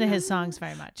want to listen to his songs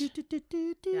very much.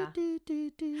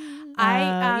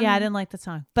 I I didn't like the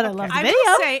song, but I love the I video.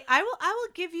 will say I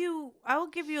will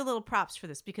give you a little props for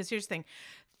this, because here's the thing.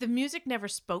 The music never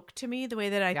spoke to me the way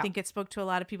that I Yeah. think it spoke to a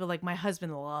lot of people. Like my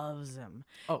husband loves him.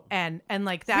 Oh. And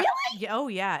like that. Really? Yeah, oh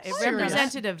yeah. It Serious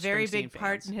represented a very Springsteen big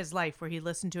part fans. in his life where he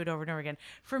listened to it over and over again.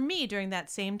 For me, during that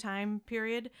same time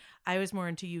period, I was more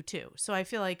into U2. So I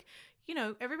feel like,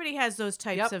 everybody has those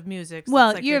types Yep. of music. Well,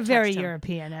 It's like you're their very touchstone.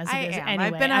 European as it I is am. anyway.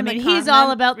 I've been on the he's all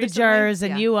continent about the recently. Jers,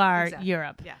 and Yeah, you are exactly.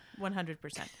 Europe. Yeah,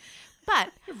 100%.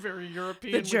 But very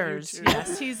European. the with you Jers, two.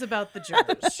 yes, he's about the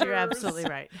Jers. You're absolutely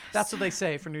right. That's what they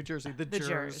say for New Jersey. The The Jers.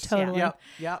 Jers, Totally. Yep.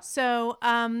 Yep.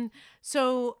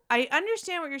 So I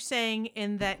understand what you're saying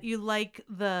in that you like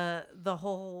the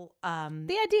whole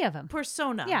The idea of him.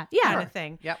 persona Yeah, yeah. kind Sure. of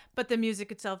thing. Yep. But the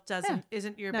music itself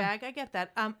isn't your No. bag. I get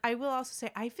that. I will also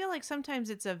say I feel like sometimes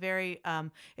it's a very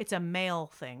it's a male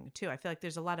thing too. I feel like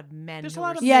there's a lot of men. There's a who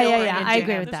lot are of Yeah, male yeah, energy. yeah. I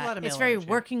agree with There's a that. lot of It's male very energy.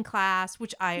 working class,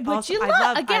 which I But also you I love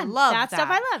love. again. I love love that stuff.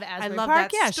 I love I Asbury love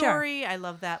Park. that Yeah, sure. story. I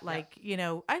love that, like, I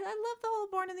love the whole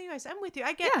Born in the U.S. I'm with you.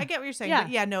 I get what you're saying. Yeah.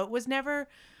 But yeah, no, it was never,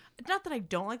 not that I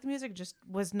don't like the music, it just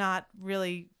was not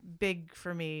really big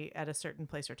for me at a certain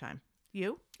place or time.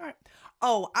 You? All right.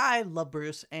 Oh, I love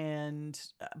Bruce,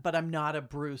 but I'm not a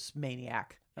Bruce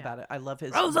maniac about it. I love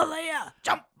his Rosalia,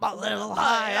 jump a little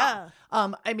higher.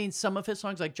 I mean, some of his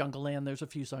songs, like Jungle Land, there's a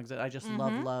few songs that I just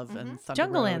love, and Thunder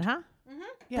Jungle Road. Land, huh?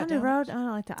 Yeah, Thunder down- Road. I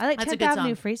don't like that. I like That's a 10th good Avenue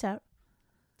song. Freeze Out.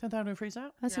 10th Avenue Freeze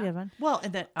Out. That's a good one. Well,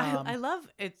 and then I love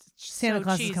it's Santa so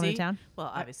Claus cheesy. is Coming to Town.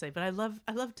 Well, obviously, but I love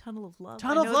Tunnel of Love.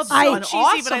 Tunnel I of know Love's it's so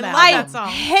an cheesy, but I awesome love album. that song.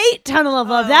 hate Tunnel of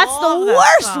Love. I That's the love that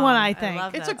worst song. one, I think.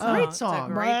 love It's that a great song. song.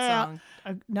 It's a great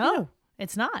song. No,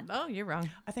 it's not. Oh, you're wrong.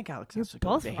 I think Alex You're has to go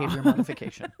both with wrong. behavior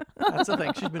modification. That's the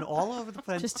thing. She's been all over the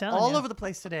place, Just telling all you. over the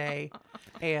place today,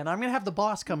 and I'm gonna have the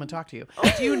boss come and talk to you.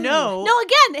 Do you know? No,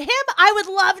 again, him, I would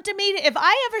love to meet. If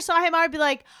I ever saw him, I'd be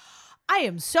like, I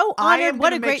am so I honored. am What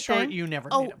gonna a make great sure thing. you never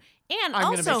Oh, meet him. and I'm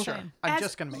gonna also, make sure. I'm as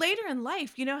just gonna make later in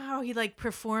life, you know how he like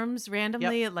performs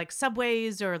randomly at like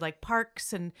subways or like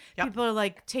parks, and Yep. people are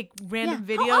like take random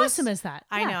Yeah. videos. How awesome is that?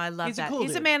 I Yeah. know, I love He's a that. cool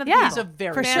He's a dude. man of the Yeah. people. He's a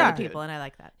very For man sure. of the people, and I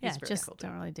like that. Yeah, He's very just cool, dude.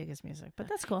 don't really dig his music, but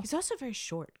that's cool. He's also very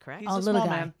short, correct? He's Oh, a little small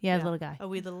guy. man. Yeah, little guy. A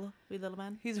wee little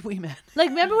man. He's a wee man. Like,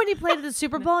 remember when he played at the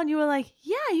Super Bowl and you were like,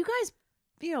 yeah, you guys,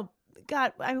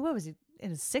 got, I mean, what was he, in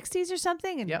his 60s or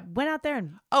something? And Yep. went out there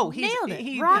and Oh, nailed it.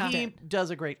 He rocked it. does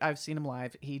a great. I've seen him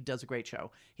live. He does a great show.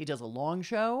 He does a long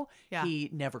show. Yeah. He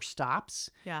never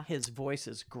stops. Yeah. His voice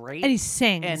is great. And he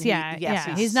sings. And yeah, yes,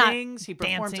 yeah. he He's not sings. He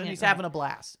performs, dancing and it, he's right. having a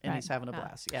blast. And Right. he's having a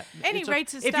blast. Yeah. And he It's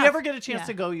writes his If you stuff. ever get a chance Yeah.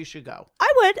 to go, you should go.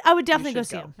 I would You definitely go should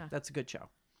see him. That's a good show.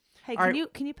 Hey, All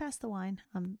right. can you pass the wine?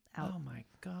 I'm out. Oh my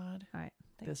God. All right.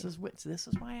 Thank This you. is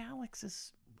why Alex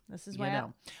is. This is You why.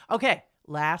 know. Okay.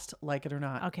 Last, like it or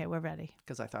not, Okay, we're ready.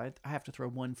 because I thought I have to throw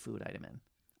one food item in.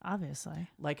 Obviously.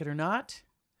 Like it or not,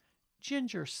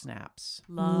 ginger snaps.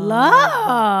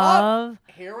 Love.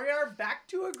 Here we are, back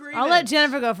to agreement. I'll let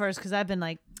Jennifer go first because I've been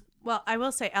like, Well, I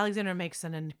will say Alexander makes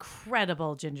an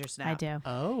incredible ginger snap. I do.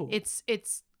 Oh,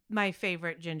 It's my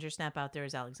favorite ginger snap out there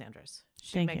is Alexandra's.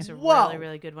 She Thank makes you. a Whoa. really,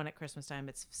 really good one at Christmas time.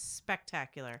 It's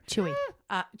spectacular. Chewy.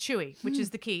 Chewy, which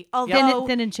is the key. Thin, Although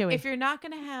thin and chewy. if you're not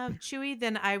going to have chewy,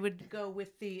 then I would go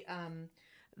with the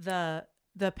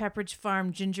Pepperidge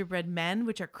Farm gingerbread men,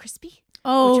 which are crispy.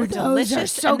 Oh, which are those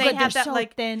delicious. are so and they good. have They're that so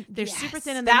like thin. they're Yes. super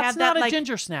thin, and they that's have not that a like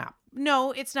ginger snap.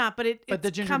 no, it's not. But it But the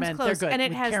ginger comes men, they're close, good and it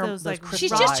with has those like crisp She's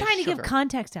dry just trying to give sugar.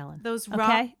 context, Ellen. those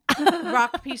okay?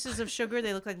 rock pieces of sugar.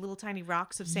 They look like little tiny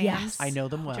rocks of sand. Yes. I know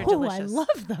them well. Which are Oh, I delicious.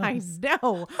 love those. I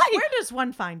know. Where does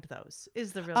one find those?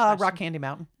 Is the real question. Rock Candy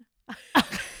Mountain.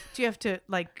 Do you have to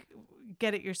like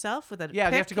get it yourself with a Yeah,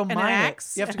 you have pick to go and an mine it.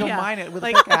 axe? You have to go mine it with a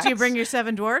like, pickaxe. do you bring your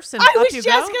 7 dwarfs and I up was you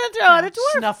just go? going to throw out a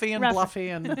dwarf. Snuffy and reference. Bluffy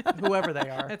and whoever they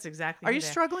are. That's exactly. Are who you they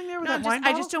are. struggling there with No, that wine I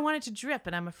bottle? just don't want it to drip,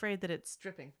 and I'm afraid that it's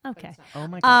dripping. but Okay. it's not. Oh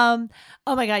my God.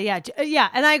 Oh my God, yeah, yeah,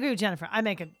 and I agree with Jennifer. I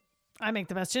make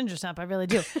the best ginger snap. I really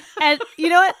do. And you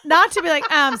know what? Not to be like,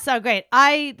 I'm so great.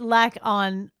 I lack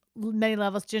on many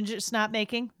levels ginger snap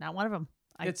making. Not one of them.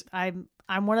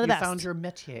 I'm one of the you best. found your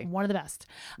métier. One of the best.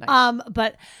 Nice.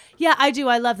 But yeah, I do.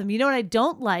 I love them. You know what I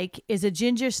don't like is a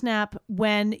ginger snap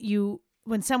when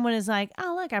someone is like,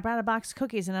 oh look, I brought a box of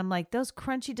cookies, and I'm like, those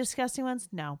crunchy, disgusting ones.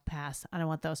 No, pass. I don't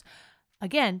want those.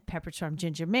 Again, Pepperidge Farm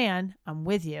Ginger Man. I'm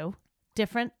with you.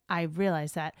 Different. I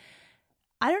realize that.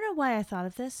 I don't know why I thought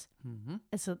of this. Mm-hmm.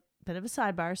 It's a bit of a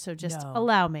sidebar, so just No.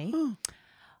 allow me.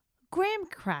 Graham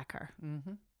cracker.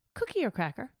 Mm-hmm. Cookie or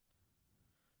cracker?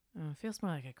 Oh, it feels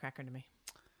more like a cracker to me,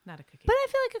 not a cookie. But I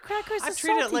feel like a cracker is I a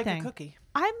treat it salty like thing. a cookie.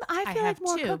 I I feel have like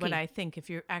more too, cookie. but I think if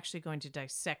you're actually going to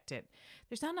dissect it,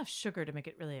 there's not enough sugar to make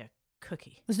it really a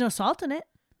cookie. There's no salt in it.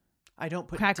 I don't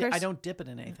put. Crackers? I don't dip it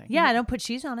in anything. Yeah, I don't put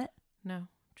cheese on it. No,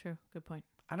 true. Good point.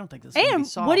 I don't think this. Is gonna And be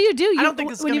soft. what do you do? I don't think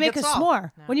this is when you gonna make get a soft.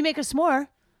 s'more. No. When you make a s'more,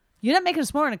 you're not making a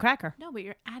s'more in a cracker. No, but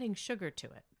you're adding sugar to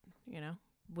it. You know,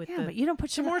 with Yeah, the but you don't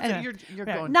put Some sugar. more. Anyway, You're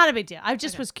whatever. going. Not a big deal. I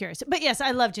just was curious. But yes,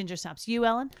 I love ginger snaps. You,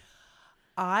 Ellen?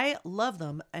 I love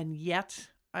them, and yet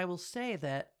I will say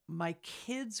that my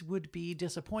kids would be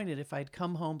disappointed if I'd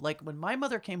come home. Like when my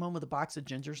mother came home with a box of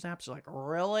ginger snaps, they're like,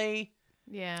 "Really?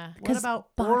 yeah. What 'Cause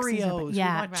about boxes of- Oreos?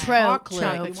 yeah, we want true,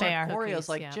 chocolate. true, we fair. want Oreos, Cookies,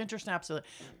 like yeah. ginger snaps."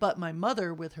 But my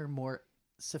mother, with her more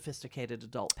sophisticated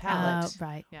adult palate,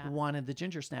 Right. Yeah. wanted the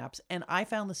ginger snaps. And I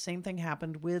found the same thing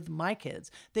happened with my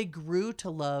kids. They grew to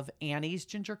love Annie's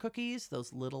ginger cookies,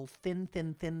 those little thin,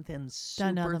 Don't know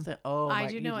super them. thin. Oh, I my,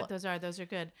 do you'd know lo- what those are. Those are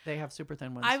good. They have super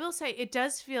thin ones. I will say it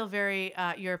does feel very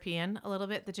European a little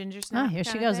bit. The ginger Oh, snap. here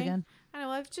she kinda goes thing. again. I know.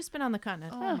 I've just been on the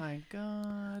continent. Oh my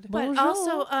God. But Bonjour.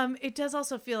 also, it does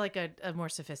also feel like a more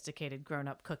sophisticated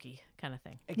grown-up cookie kind of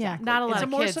thing. Exactly. Not a lot It's of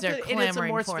more kids are and it's a more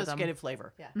clamoring for them. sophisticated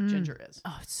flavor. Yeah. Ginger is.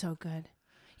 Oh, it's so good.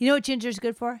 You know what ginger's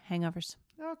good for? Hangovers.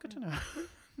 Oh, good to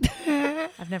know.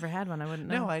 I've never had one. I wouldn't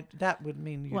know. No, that would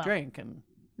mean you Well, drink, and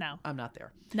No. I'm not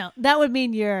there. No, that would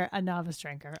mean you're a novice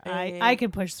drinker. I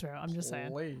can push through. I'm just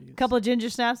saying. Please. Couple of ginger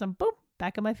snaps and boom,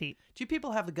 back on my feet. Do you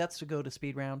people have the guts to go to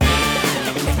speed round?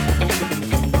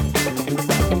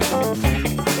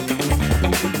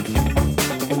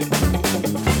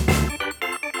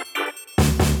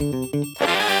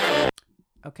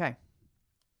 Okay.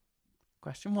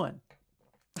 Question 1.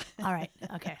 All right.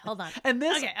 Okay. Hold on. And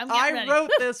this, Okay, I'm getting I ready.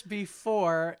 wrote this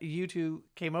before you two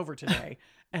came over today,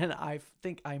 and I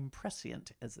think I'm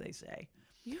prescient, as they say.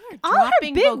 You are All her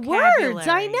dropping big words. vocabulary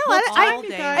I know. Well, I all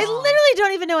day I long. literally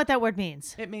don't even know what that word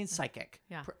means. It means psychic.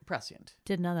 Yeah. Prescient.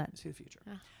 Didn't know that. To the future.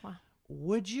 Oh, wow.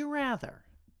 Would you rather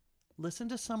listen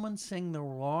to someone sing the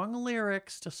wrong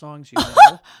lyrics to songs you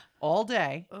know all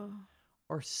day, Oh,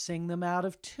 or sing them out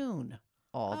of tune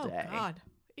all day? God.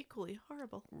 Equally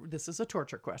horrible. This is a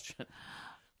torture question.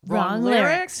 Wrong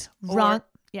lyrics. or- Wrong.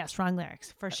 Yes, wrong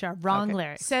lyrics for sure. Wrong Okay.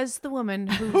 lyrics. Says the woman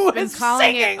Who who's been is calling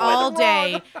singing it all with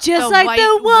day, wrong- Just the like white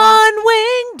the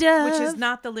one-winged dove. which is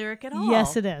not the lyric at all.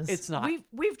 Yes, it is. It's not.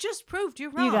 We've just proved you're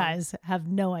wrong. You guys have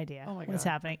no idea Oh my what's God.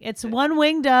 happening. It's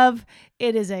one-winged dove.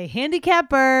 It is a handicapped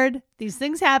bird. These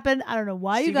things happen. I don't know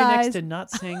why Stevie you guys. Nicks did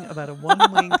not sing about a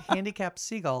one-winged handicapped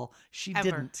seagull. She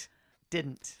Ever.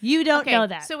 didn't. You don't Okay, know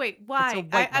that. So wait, why?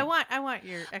 white I one. want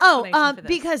your Oh, explanation for this.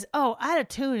 because out of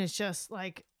tune is just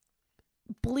like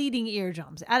bleeding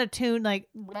eardrums. Out of tune, like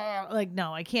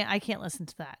no, I can't listen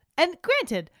to that. And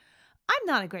granted, I'm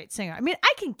not a great singer. I mean,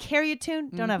 I can carry a tune,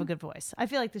 don't have a good voice. I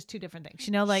feel like there's two different things.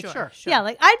 You know, like Sure. yeah,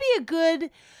 like I'd be a good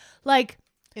like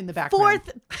In the background.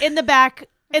 fourth in the back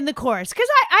in the chorus because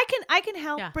I can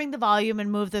help Yeah. bring the volume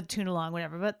and move the tune along,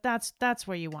 whatever. But that's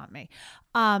where you want me.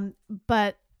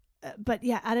 But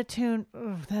yeah, out of tune,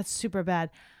 that's super bad.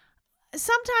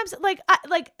 Sometimes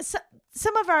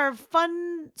some of our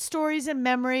fun stories and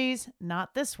memories,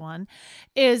 not this one,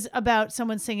 is about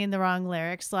someone singing the wrong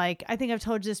lyrics. Like I think I've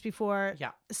told you this before.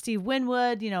 Yeah. Steve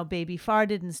Winwood, baby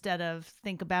farted instead of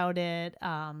think about it.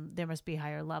 There must be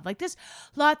higher love. Like this,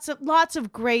 lots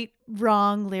of great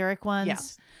wrong lyric ones.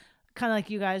 Yes. Kind of like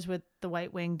you guys with the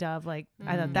white winged dove. Like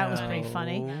I thought that was pretty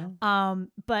funny. No.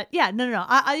 But yeah, no.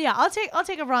 I'll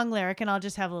take a wrong lyric and I'll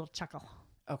just have a little chuckle.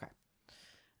 Okay.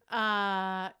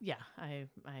 Yeah,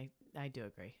 I do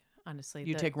agree. Honestly,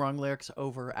 You take wrong lyrics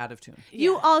over out of tune.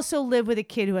 You Yeah. also live with a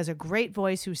kid who has a great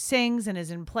voice, who sings and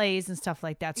is in plays and stuff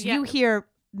like that. So Yeah. you hear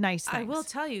nice things. I will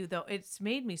tell you though, it's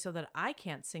made me so that I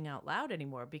can't sing out loud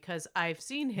anymore because I've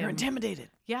seen him. You're intimidated.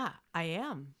 Yeah, I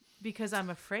am because I'm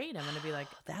afraid I'm going to be like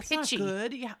That's pitchy not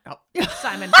good. Yeah. Oh,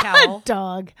 Simon Cowell.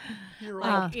 Dog. you're Like,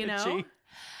 right. you know? Pitchy.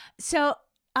 So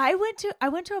I went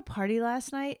to a party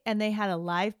last night and they had a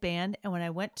live band. And when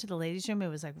I went to the ladies' room, it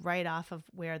was like right off of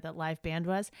where the live band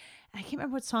was. And I can't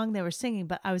remember what song they were singing,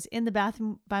 but I was in the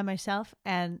bathroom by myself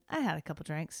and I had a couple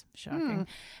drinks. Shocking.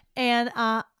 And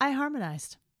I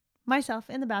harmonized myself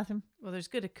in the bathroom. Well, there's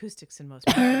good acoustics in most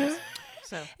bathrooms.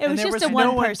 So It was and there just was a no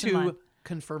one one person to one.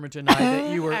 confirm or deny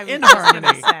that you were I was in just gonna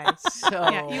harmony. say. So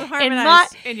Yeah, you harmonize my-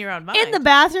 in your own mind. In the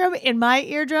bathroom, in my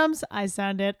eardrums, I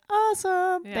sounded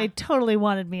awesome. Yeah. They totally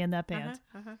wanted me in that band.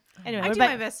 Anyway, I what do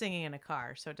about- my best singing in a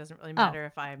car, so it doesn't really matter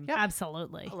if I'm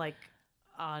Absolutely. like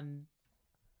on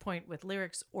point with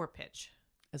lyrics or pitch.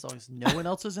 as long as no one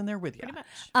else is in there with you. Pretty much.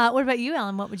 What about you,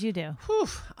 Ellen? What would you do? Whew.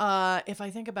 If I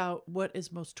think about what is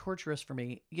most torturous for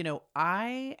me,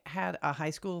 I had a high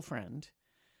school friend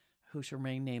who shall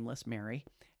remain nameless, Mary,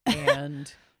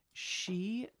 and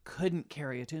she couldn't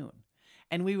carry a tune.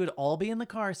 And we would all be in the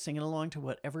car singing along to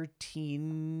whatever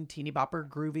teeny bopper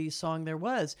groovy song there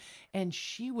was. And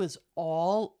she was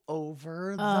all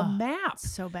over the Ugh. map.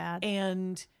 So bad.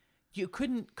 And you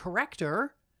couldn't correct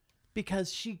her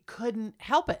because she couldn't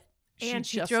help it. And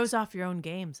she just- throws off your own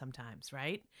game sometimes,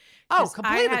 right? Oh, 'Cause I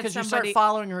completely, had because you start somebody-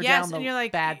 following her Yes, down the and you're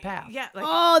like, bad path. Yeah. Like,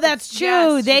 Oh, that's it's-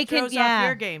 true. yes, They she can- throws yeah. off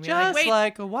your game. You're Just like, wait,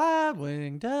 like a wild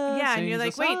winged dove. Yeah, and you're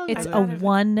sings like, a wait, song It's of a love.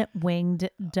 one-winged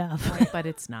dove. but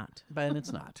it's not. But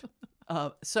it's not.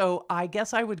 So I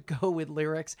guess I would go with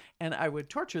lyrics and I would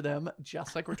torture them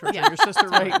just like we're torturing your sister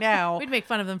right now. We'd make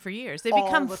fun of them for years. They All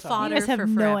become the time. fodder You guys have for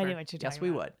no forever. idea what you're talking Yes, we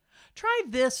about. would. Try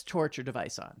this torture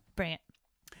device on. Bring it.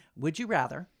 Would you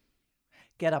rather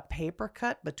get a paper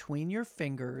cut between your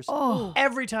fingers Oh.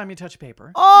 every time you touch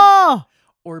paper Oh,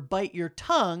 or bite your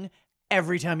tongue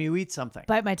every time you eat something?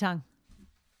 bite my tongue.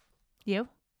 You?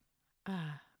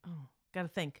 Oh, gotta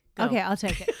think. Go. Okay, I'll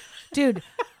take it. Dude,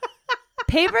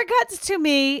 paper cuts to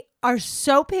me are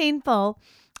so painful.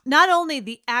 Not only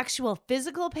the actual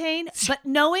physical pain, but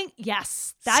knowing,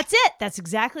 yes, that's it. That's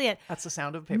exactly it. That's the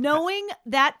sound of a paper cut. Knowing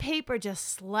that paper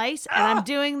just slice, and I'm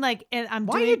doing like, and I'm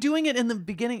Why doing. are you doing it in the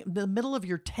beginning, the middle of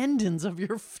your tendons of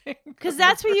your finger? Because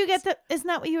that's where you get the. Isn't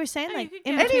that what you were saying? No, Like you could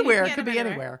in get between- Anywhere. Yeah, It could be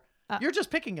anywhere. anywhere. You're just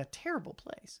picking a terrible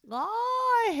place.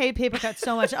 Oh, I hate paper cuts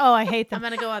so much. Oh, I hate I'm them.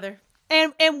 gonna go other.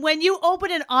 And when you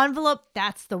open an envelope,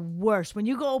 that's the worst. When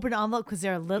you go open an envelope because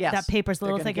they're little, Yes, that paper's a they're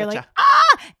little gonna thick. You're get like,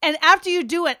 ya. And after you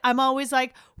do it, I'm always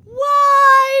like,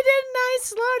 why didn't I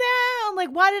slow down? Like,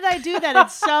 why did I do that?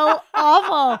 It's so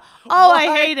awful. Oh, Why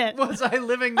I hate it. Was I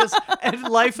living this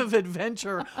life of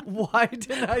adventure? Why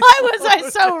didn't I? Why was I slow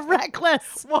so down?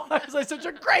 reckless? Why was I such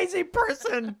a crazy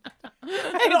person?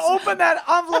 And open that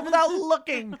envelope without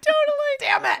looking. Totally.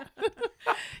 Damn it!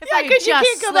 Yeah, because you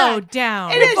can't go slow back.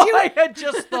 down. It is. If You I had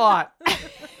just thought.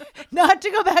 not to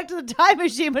go back to the time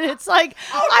machine, but it's like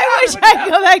Oh, I wish God. I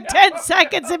could go back 10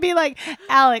 seconds and be like,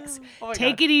 Alex, Oh, my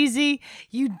take God. it easy.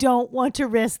 You don't want to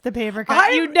risk the paper cut.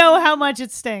 I'm- You know how much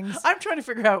it stings. I'm trying to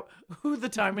figure out who the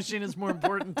time machine is more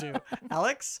important to,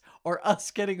 Alex or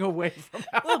us getting away from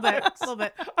Alex. A little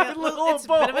bit. A Yeah, little it's a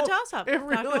bit of a both. toss-up. It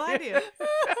Not gonna lie to you.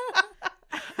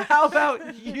 How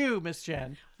about you, Miss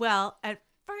Jen? Well, at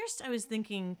first I was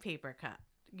thinking paper cut.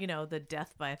 You know, the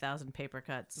death by 1,000 paper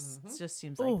cuts. It just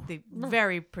seems like the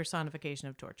very personification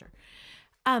of torture.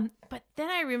 But then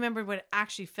I remembered what it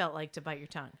actually felt like to bite your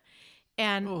tongue.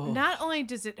 And not only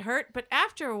does it hurt, but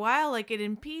after a while, like it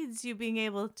impedes you being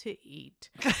able to eat.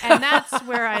 And that's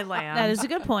where I land. That is a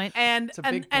good point. And It's a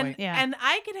big point. Yeah. and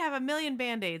I could have a million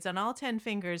band-aids on all 10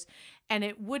 fingers and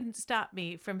it wouldn't stop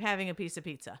me from having a piece of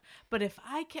pizza. But if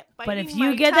I kept biting But if my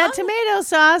you get that tongue- tomato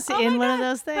sauce Oh in my one of God.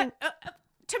 those things. But,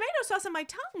 tomato sauce in my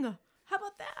tongue. How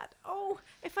about that? Oh,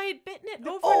 if I had bitten it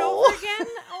over and over again.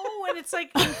 Oh, and it's like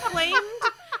inflamed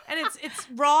and it's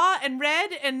raw and red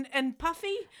and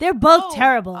puffy. They're both Oh,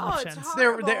 terrible oh, it's options.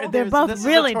 horrible. They're there's- both this is a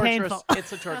really torturous- painful.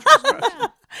 It's a torturous question.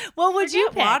 What would you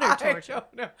pick? Water I torture.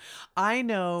 don't know. I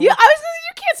know. You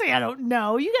can't say I don't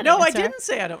know. You got No, I didn't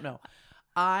say I don't know.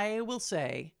 I will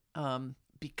say,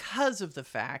 because of the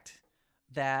fact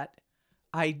that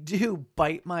I do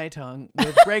bite my tongue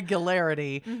with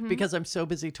regularity because I'm so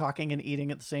busy talking and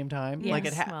eating at the same time. Like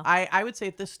Yes, well, I would say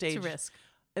at this stage, It's a risk.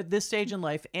 at this stage in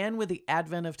life, and with the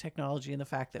advent of technology and the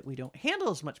fact that we don't handle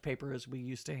as much paper as we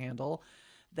used to handle,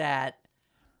 that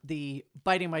the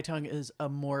biting my tongue is a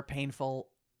more painful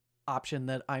option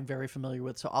that I'm very familiar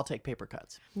with. So I'll take paper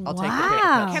cuts. I'll take the paper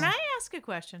Wow. cuts. Can I ask a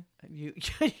question? You,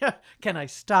 can I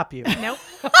stop you? Nope.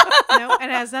 No,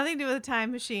 and it has nothing to do with a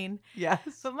time machine. Yes.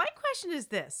 But my question is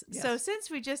this. So Yes. since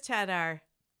we just had our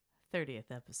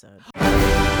 30th episode,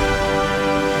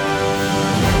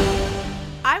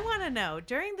 I want to know,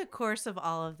 during the course of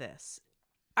all of this,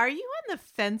 are you on the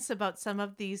fence about some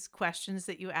of these questions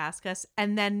that you ask us?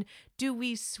 And then do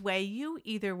we sway you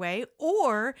either way?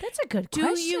 Or That's a good do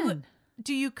question.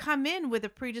 you come in with a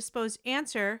predisposed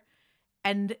answer?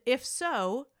 And if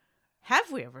so,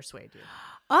 have we ever swayed you?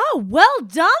 Oh, well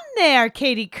done there,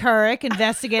 Katie Couric,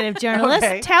 investigative journalist.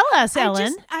 Okay. Tell us,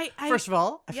 Ellen. First of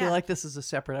all, I yeah. feel like this is a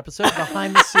separate episode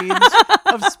behind the scenes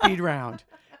of Speed Round.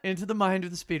 Into the mind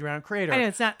of the Speed Round creator. I know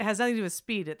it has nothing to do with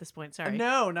speed at this point. Sorry.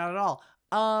 No, not at all.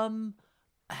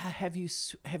 Have you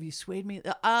swayed me?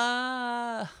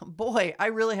 Boy, I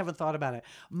really haven't thought about it.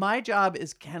 My job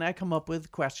is, can I come up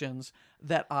with questions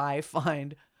that I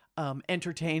find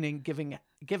entertaining,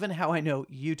 given how I know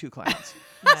you two clowns.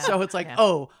 So it's like,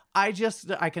 yeah.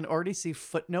 I can already see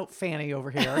footnote Fanny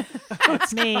over here.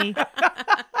 It's me.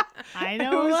 I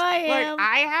know who I am.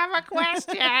 I have a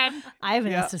question. I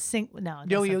haven't Yeah. asked a single. No, that's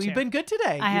No, not you've true. been good today.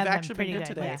 I You've have been actually pretty been good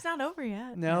good, today. yeah. It's not over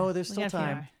yet. No, there's we still got a few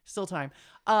time. more. Still time.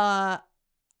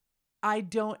 I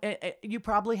don't. You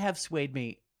probably have swayed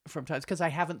me from times because I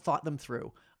haven't thought them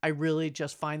through. I really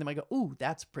just find them. I go, ooh,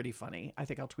 that's pretty funny. I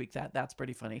think I'll tweak that. That's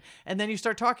pretty funny. And then you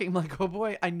start talking. I'm like, oh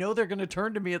boy, I know they're going to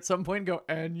turn to me at some point and go,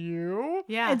 and you?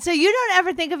 Yeah. And so you don't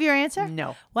ever think of your answer?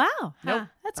 No, Wow. nope.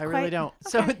 That's I quite, really don't.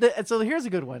 Okay. So here's a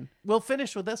good one. We'll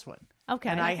finish with this one. Okay.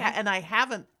 And I okay.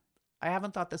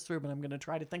 haven't thought this through, but I'm going to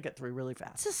try to think it through really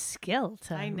fast. It's a skill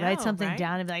to I know, write something right?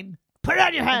 down and be like, put it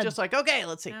on your I'm head. just like, okay,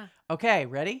 let's see. Yeah. Okay,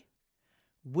 ready?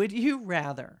 Would you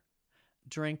rather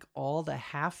drink all the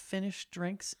half-finished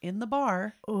drinks in the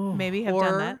bar, Maybe have or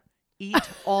done that. eat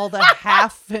all the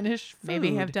half-finished food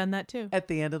Maybe have done that too. at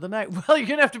the end of the night? Well, you're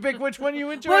gonna have to pick which one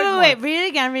you enjoy. wait, more. wait. Read it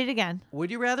again. Read it again.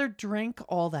 Would you rather drink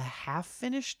all the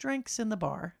half-finished drinks in the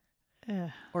bar, Ugh.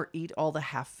 or eat all the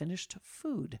half-finished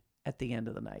food at the end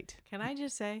of the night? Can I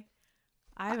just say,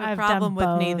 I have a I've problem with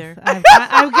done both. neither.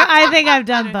 I think I've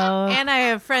done both. And I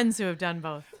have friends who have done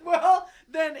both. Well,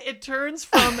 then it turns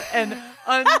from an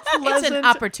unpleasant It's an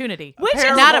opportunity, Which is-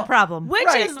 not a problem. Which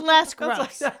Right. is less That's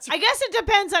gross. that's- I guess it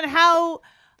depends on how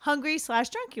hungry /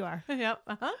 drunk you are. Yep.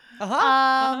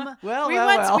 Uh-huh. Well,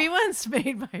 We once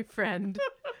made my friend.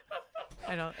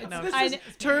 I don't know. This I is kn-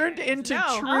 turned into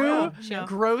No. true No.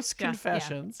 gross Yeah.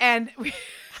 confessions. And we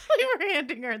were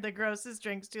handing her the grossest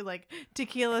drinks too, like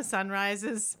tequila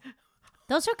sunrises.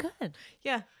 Those are good.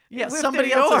 Yeah. Yeah, If somebody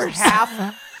they're else's yours.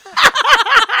 half.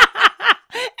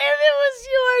 If it was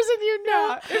yours and you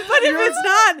know. But if it's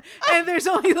not, and there's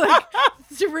only like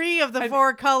 3 of the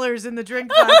 4 colors in the drink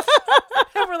box,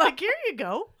 and we're like, here you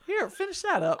go. Here, finish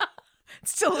that up.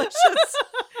 It's delicious,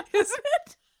 isn't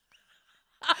it?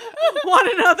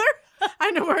 Want another?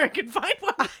 I know where I can find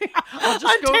one. I'll just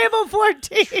On go table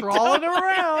 14. crawling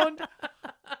around.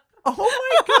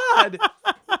 Oh my God.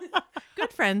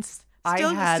 Good friends. I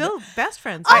Still, had- still best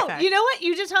friends. in Oh, fact. you know what?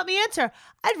 You just helped me answer.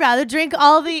 I'd rather drink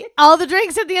all the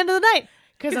drinks at the end of the night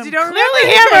because 'Cause I'm you don't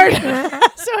clearly remember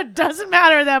hammered, so it doesn't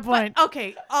matter at that point.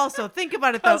 Okay. Also, think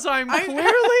about it though. Because I'm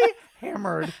clearly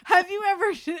hammered. Have you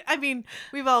ever? I mean,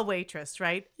 we've all waitressed,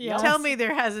 right? Yes. Tell me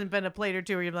there hasn't been a plate or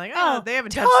two where you're like, oh, Oh, they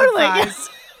haven't touched totally. the fries.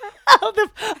 Oh, the-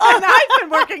 And I've been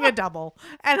working a double,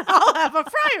 and I'll have a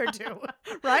fry or two,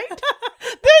 right?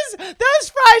 those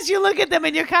fries, you look at them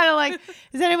and you're kind of like,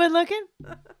 is anyone looking?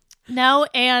 No,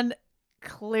 and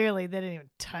clearly they didn't even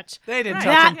touch. They didn't Right.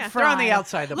 touch That them. fry. They're on the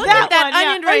outside of the Look plate. at that one, yeah.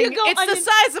 onion Or you ring. go It's onion- the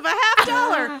size of a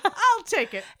 $50. I'll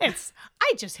take it.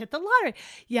 I just hit the lottery.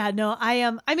 Yeah, no, I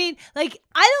am. I mean, like,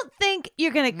 I don't think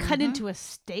you're gonna cut Mm-hmm. into a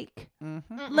steak,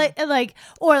 like,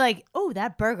 or like, oh,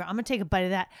 that burger. I'm gonna take a bite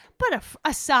of that. But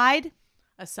a side,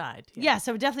 Aside. yes,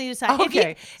 I would definitely decide.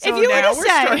 Okay, if so you were now to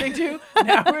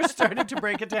we're say, starting to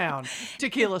break it down.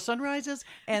 Tequila sunrises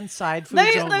and side foods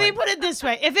let me only. put it this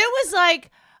way: if it was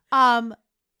like,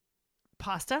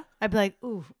 pasta, I'd be like,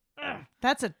 ooh,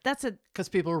 that's a Because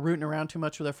people are rooting around too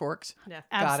much with their forks. Yeah.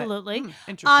 Got it. absolutely.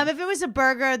 Interesting. If it was a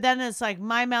burger, then it's like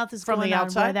my mouth is From going the on where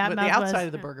outside, that but mouth the outside was.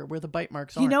 of the burger, where the bite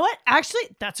marks are. You know what? Actually,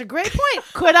 that's a great point.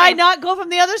 Could I not go from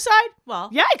the other side? Well,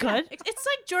 Yeah, I could. It's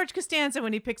like George Costanza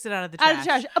when he picks it out of the Out trash. of the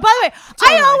trash. By the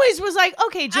way, I always was like,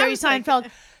 okay, Jerry was like- Seinfeld,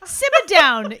 simmer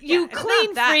down, you it's not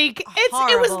clean that freak. It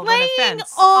horrible was of an laying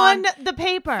offense on on the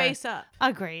paper. Face up.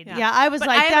 Agreed. Yeah, I was But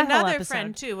like I that had whole another episode.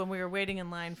 friend too when we were waiting in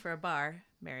line for a bar,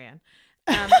 Marianne.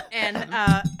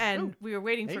 And we were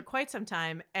waiting for quite some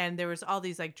time, and there was all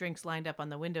these like drinks lined up on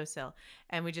the windowsill,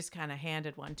 and we just kind of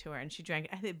handed one to her, and she drank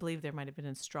it. I believe there might have been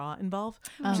a straw involved,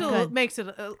 so good. it makes it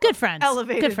a, Good friends.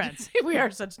 elevated. Good friends. We are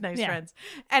such nice Yeah. friends.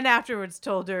 And afterwards,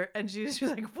 told her, and she was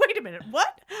like, "Wait a minute,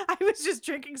 what? I was just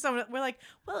drinking some." We're like,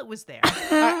 "Well, it was there.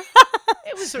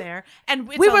 It was there." And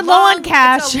it's We a were low on long-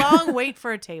 cash. It's a long wait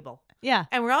for a table. Yeah.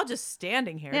 And we're all just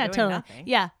standing here Yeah, doing totally. nothing.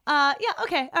 Yeah. Yeah.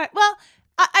 Okay. All right. Well,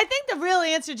 I think the real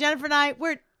answer, Jennifer and I,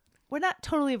 we're not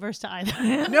totally averse to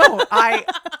either. No, I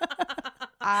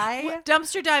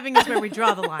Dumpster diving is where we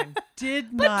draw the line. did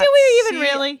But not. do we even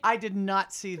see- really? I did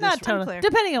not see this. Not totally. clear.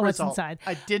 Depending on what's result. inside.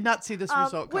 I did not see this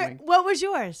result coming. What was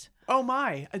yours? Oh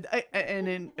my!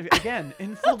 And again,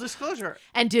 in full disclosure,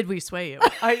 And did we sway you?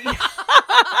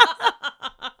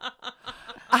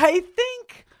 I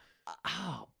think.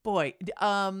 Oh boy.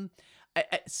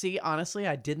 See, honestly,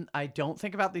 I don't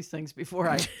think about these things before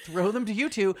I throw them to you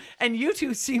two, and you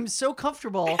two seem so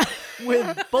comfortable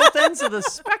with both ends of the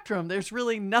spectrum. There's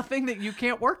really nothing that you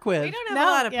can't work with. We don't have No,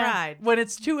 a lot of yeah. pride. When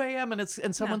it's 2 a.m.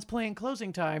 and someone's playing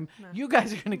closing time, you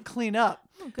guys are going to clean up.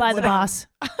 By the boss.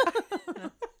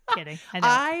 Kidding. I know.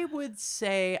 I would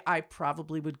say I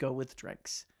probably would go with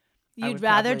drinks. I You'd would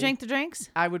rather probably- drink the drinks?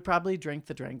 I would probably drink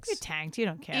the drinks. You're tanked. You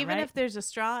don't care, Even right? if there's a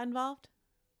straw involved?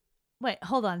 Wait,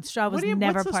 hold on. Straw was do you-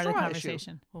 never what's the part of the straw issue?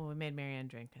 conversation. Well, we made Marianne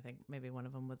drink. I think maybe one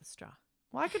of them with a straw.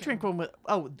 Well, I could drink one with.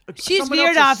 She's someone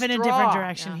veered else's off in a straw, different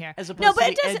direction Yeah. here. as opposed No, but to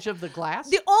it the doesn't. edge of the glass.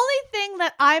 The only thing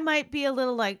that I might be a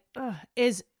little like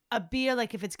is a beer,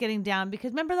 like if it's getting down,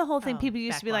 because remember the whole thing. Oh, People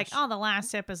used to be like, backwash. "Oh, the last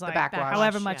sip is like backwash.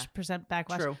 however Yeah. much percent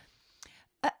backwash." True.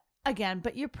 Again,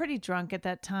 but you're pretty drunk at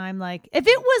that time. Like if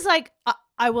it was like,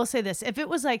 I will say this: if it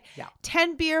was like Yeah.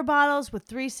 10 beer bottles with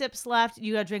 3 sips left,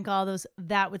 you got to drink all those.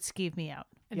 That would skeeve me out.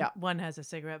 And Yeah. one has a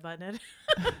cigarette butt in it.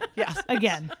 Yes.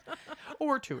 Again,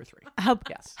 Or 2 or 3.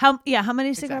 How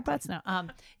many cigarette butts? No.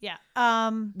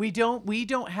 We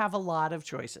don't have a lot of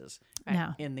choices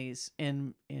No. in these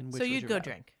in which So would you'd you go rather.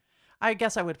 drink. I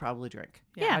guess I would probably drink.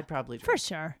 Yeah, I'd probably drink. for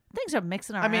sure. Things are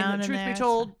mixing around. I mean, the in truth there. be It's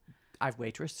told, I've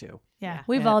waitressed too. Yeah, Yeah.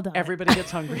 we've And all done it. Everybody gets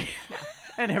hungry.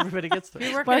 and everybody gets 3.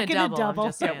 You're working Working a a double. double. I'm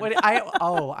just Yeah,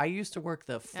 saying. I used to work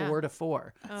the 4 to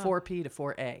 4, 4P to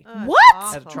 4A.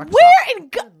 What? At a truck Where in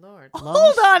Good Lord.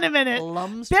 Hold on a minute.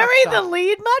 Lum's truck Bury the stop.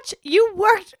 lead much? You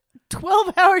worked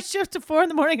 12-hour shift to 4 in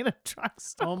the morning at a truck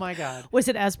stop. Oh my God. Was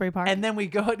it Asbury Park? And then we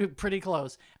go to pretty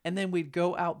close. And then we'd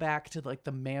go out back to like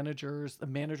the managers. The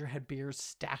manager had beers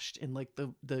stashed in like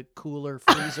the cooler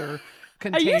freezer Are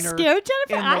container. you scared, Jennifer?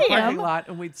 In the I parking am. lot,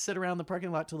 and we'd sit around the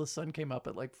parking lot till the sun came up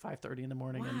at like 5:30 in the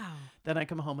morning, and Wow. then I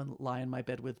come home and lie in my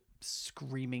bed with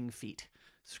screaming feet,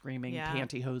 screaming Yeah.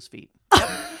 pantyhose feet. Yep.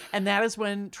 And that is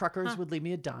when truckers would leave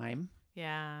me a dime.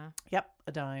 Yeah. Yep,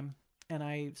 a dime, and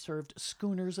I served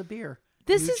schooners of beer.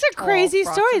 This Huge, is a tall, crazy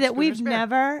frosted story that Schooners we've beer.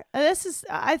 never. This is.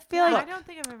 I feel I like don't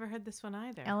think I've ever heard this one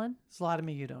either. Ellen. There's a lot of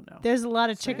me you don't know. There's a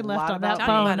lot of chicken a left lot on that about-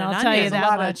 Talking bone. about I'll an tell you onion. There's a that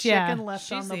lot much. of chicken Yeah. left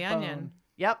She's on the, the bone. onion.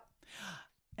 Yep.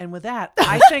 And with that,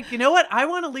 I think, you know what? I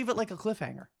want to leave it like a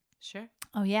cliffhanger. Sure.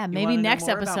 Oh yeah. You Maybe wanna know next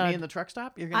more about me episode. in the truck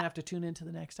stop? You're gonna have to tune into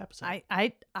the next episode.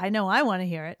 I know. I want to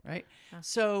hear it. Right.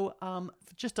 So,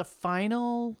 just a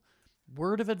final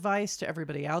word of advice to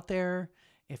everybody out there: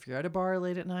 if you're at a bar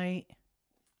late at night,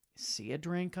 see a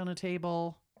drink on a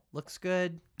table, looks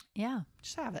good, Yeah.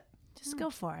 just have it. Just go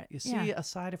for it. You see Yeah. a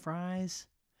side of fries,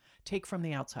 take from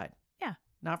the outside. Yeah.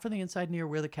 Not from the inside near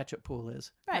where the ketchup pool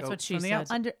is. Right. That's Go what she from the said.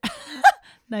 outside. Under.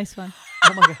 Nice one.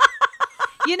 Oh my God.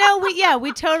 You know,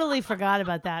 we totally forgot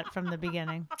about that from the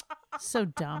beginning. So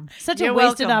dumb. Such You're a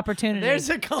wasted welcome. opportunity. There's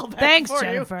a callback Thanks, for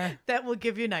Jennifer. you that will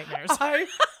give you nightmares. I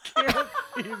can't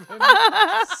even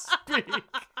speak.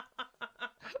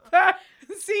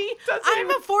 See, I'm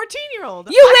a 14-year-old.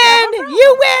 You win.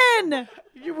 You win.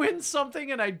 You win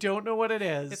something and I don't know what it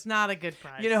is. It's not a good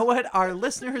prize. You know what? Our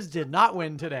listeners did not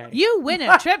win today. You win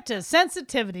a trip to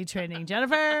sensitivity training,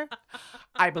 Jennifer.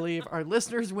 I believe our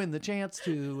listeners win the chance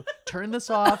to turn this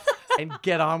off and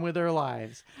get on with their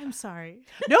lives. I'm sorry.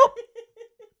 Nope.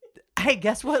 Hey,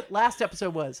 guess what? Last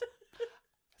episode was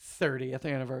 30th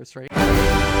anniversary.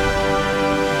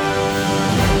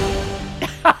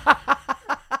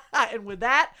 And with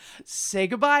that, say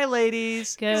goodbye, ladies.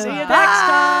 See you next Goodbye.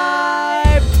 time.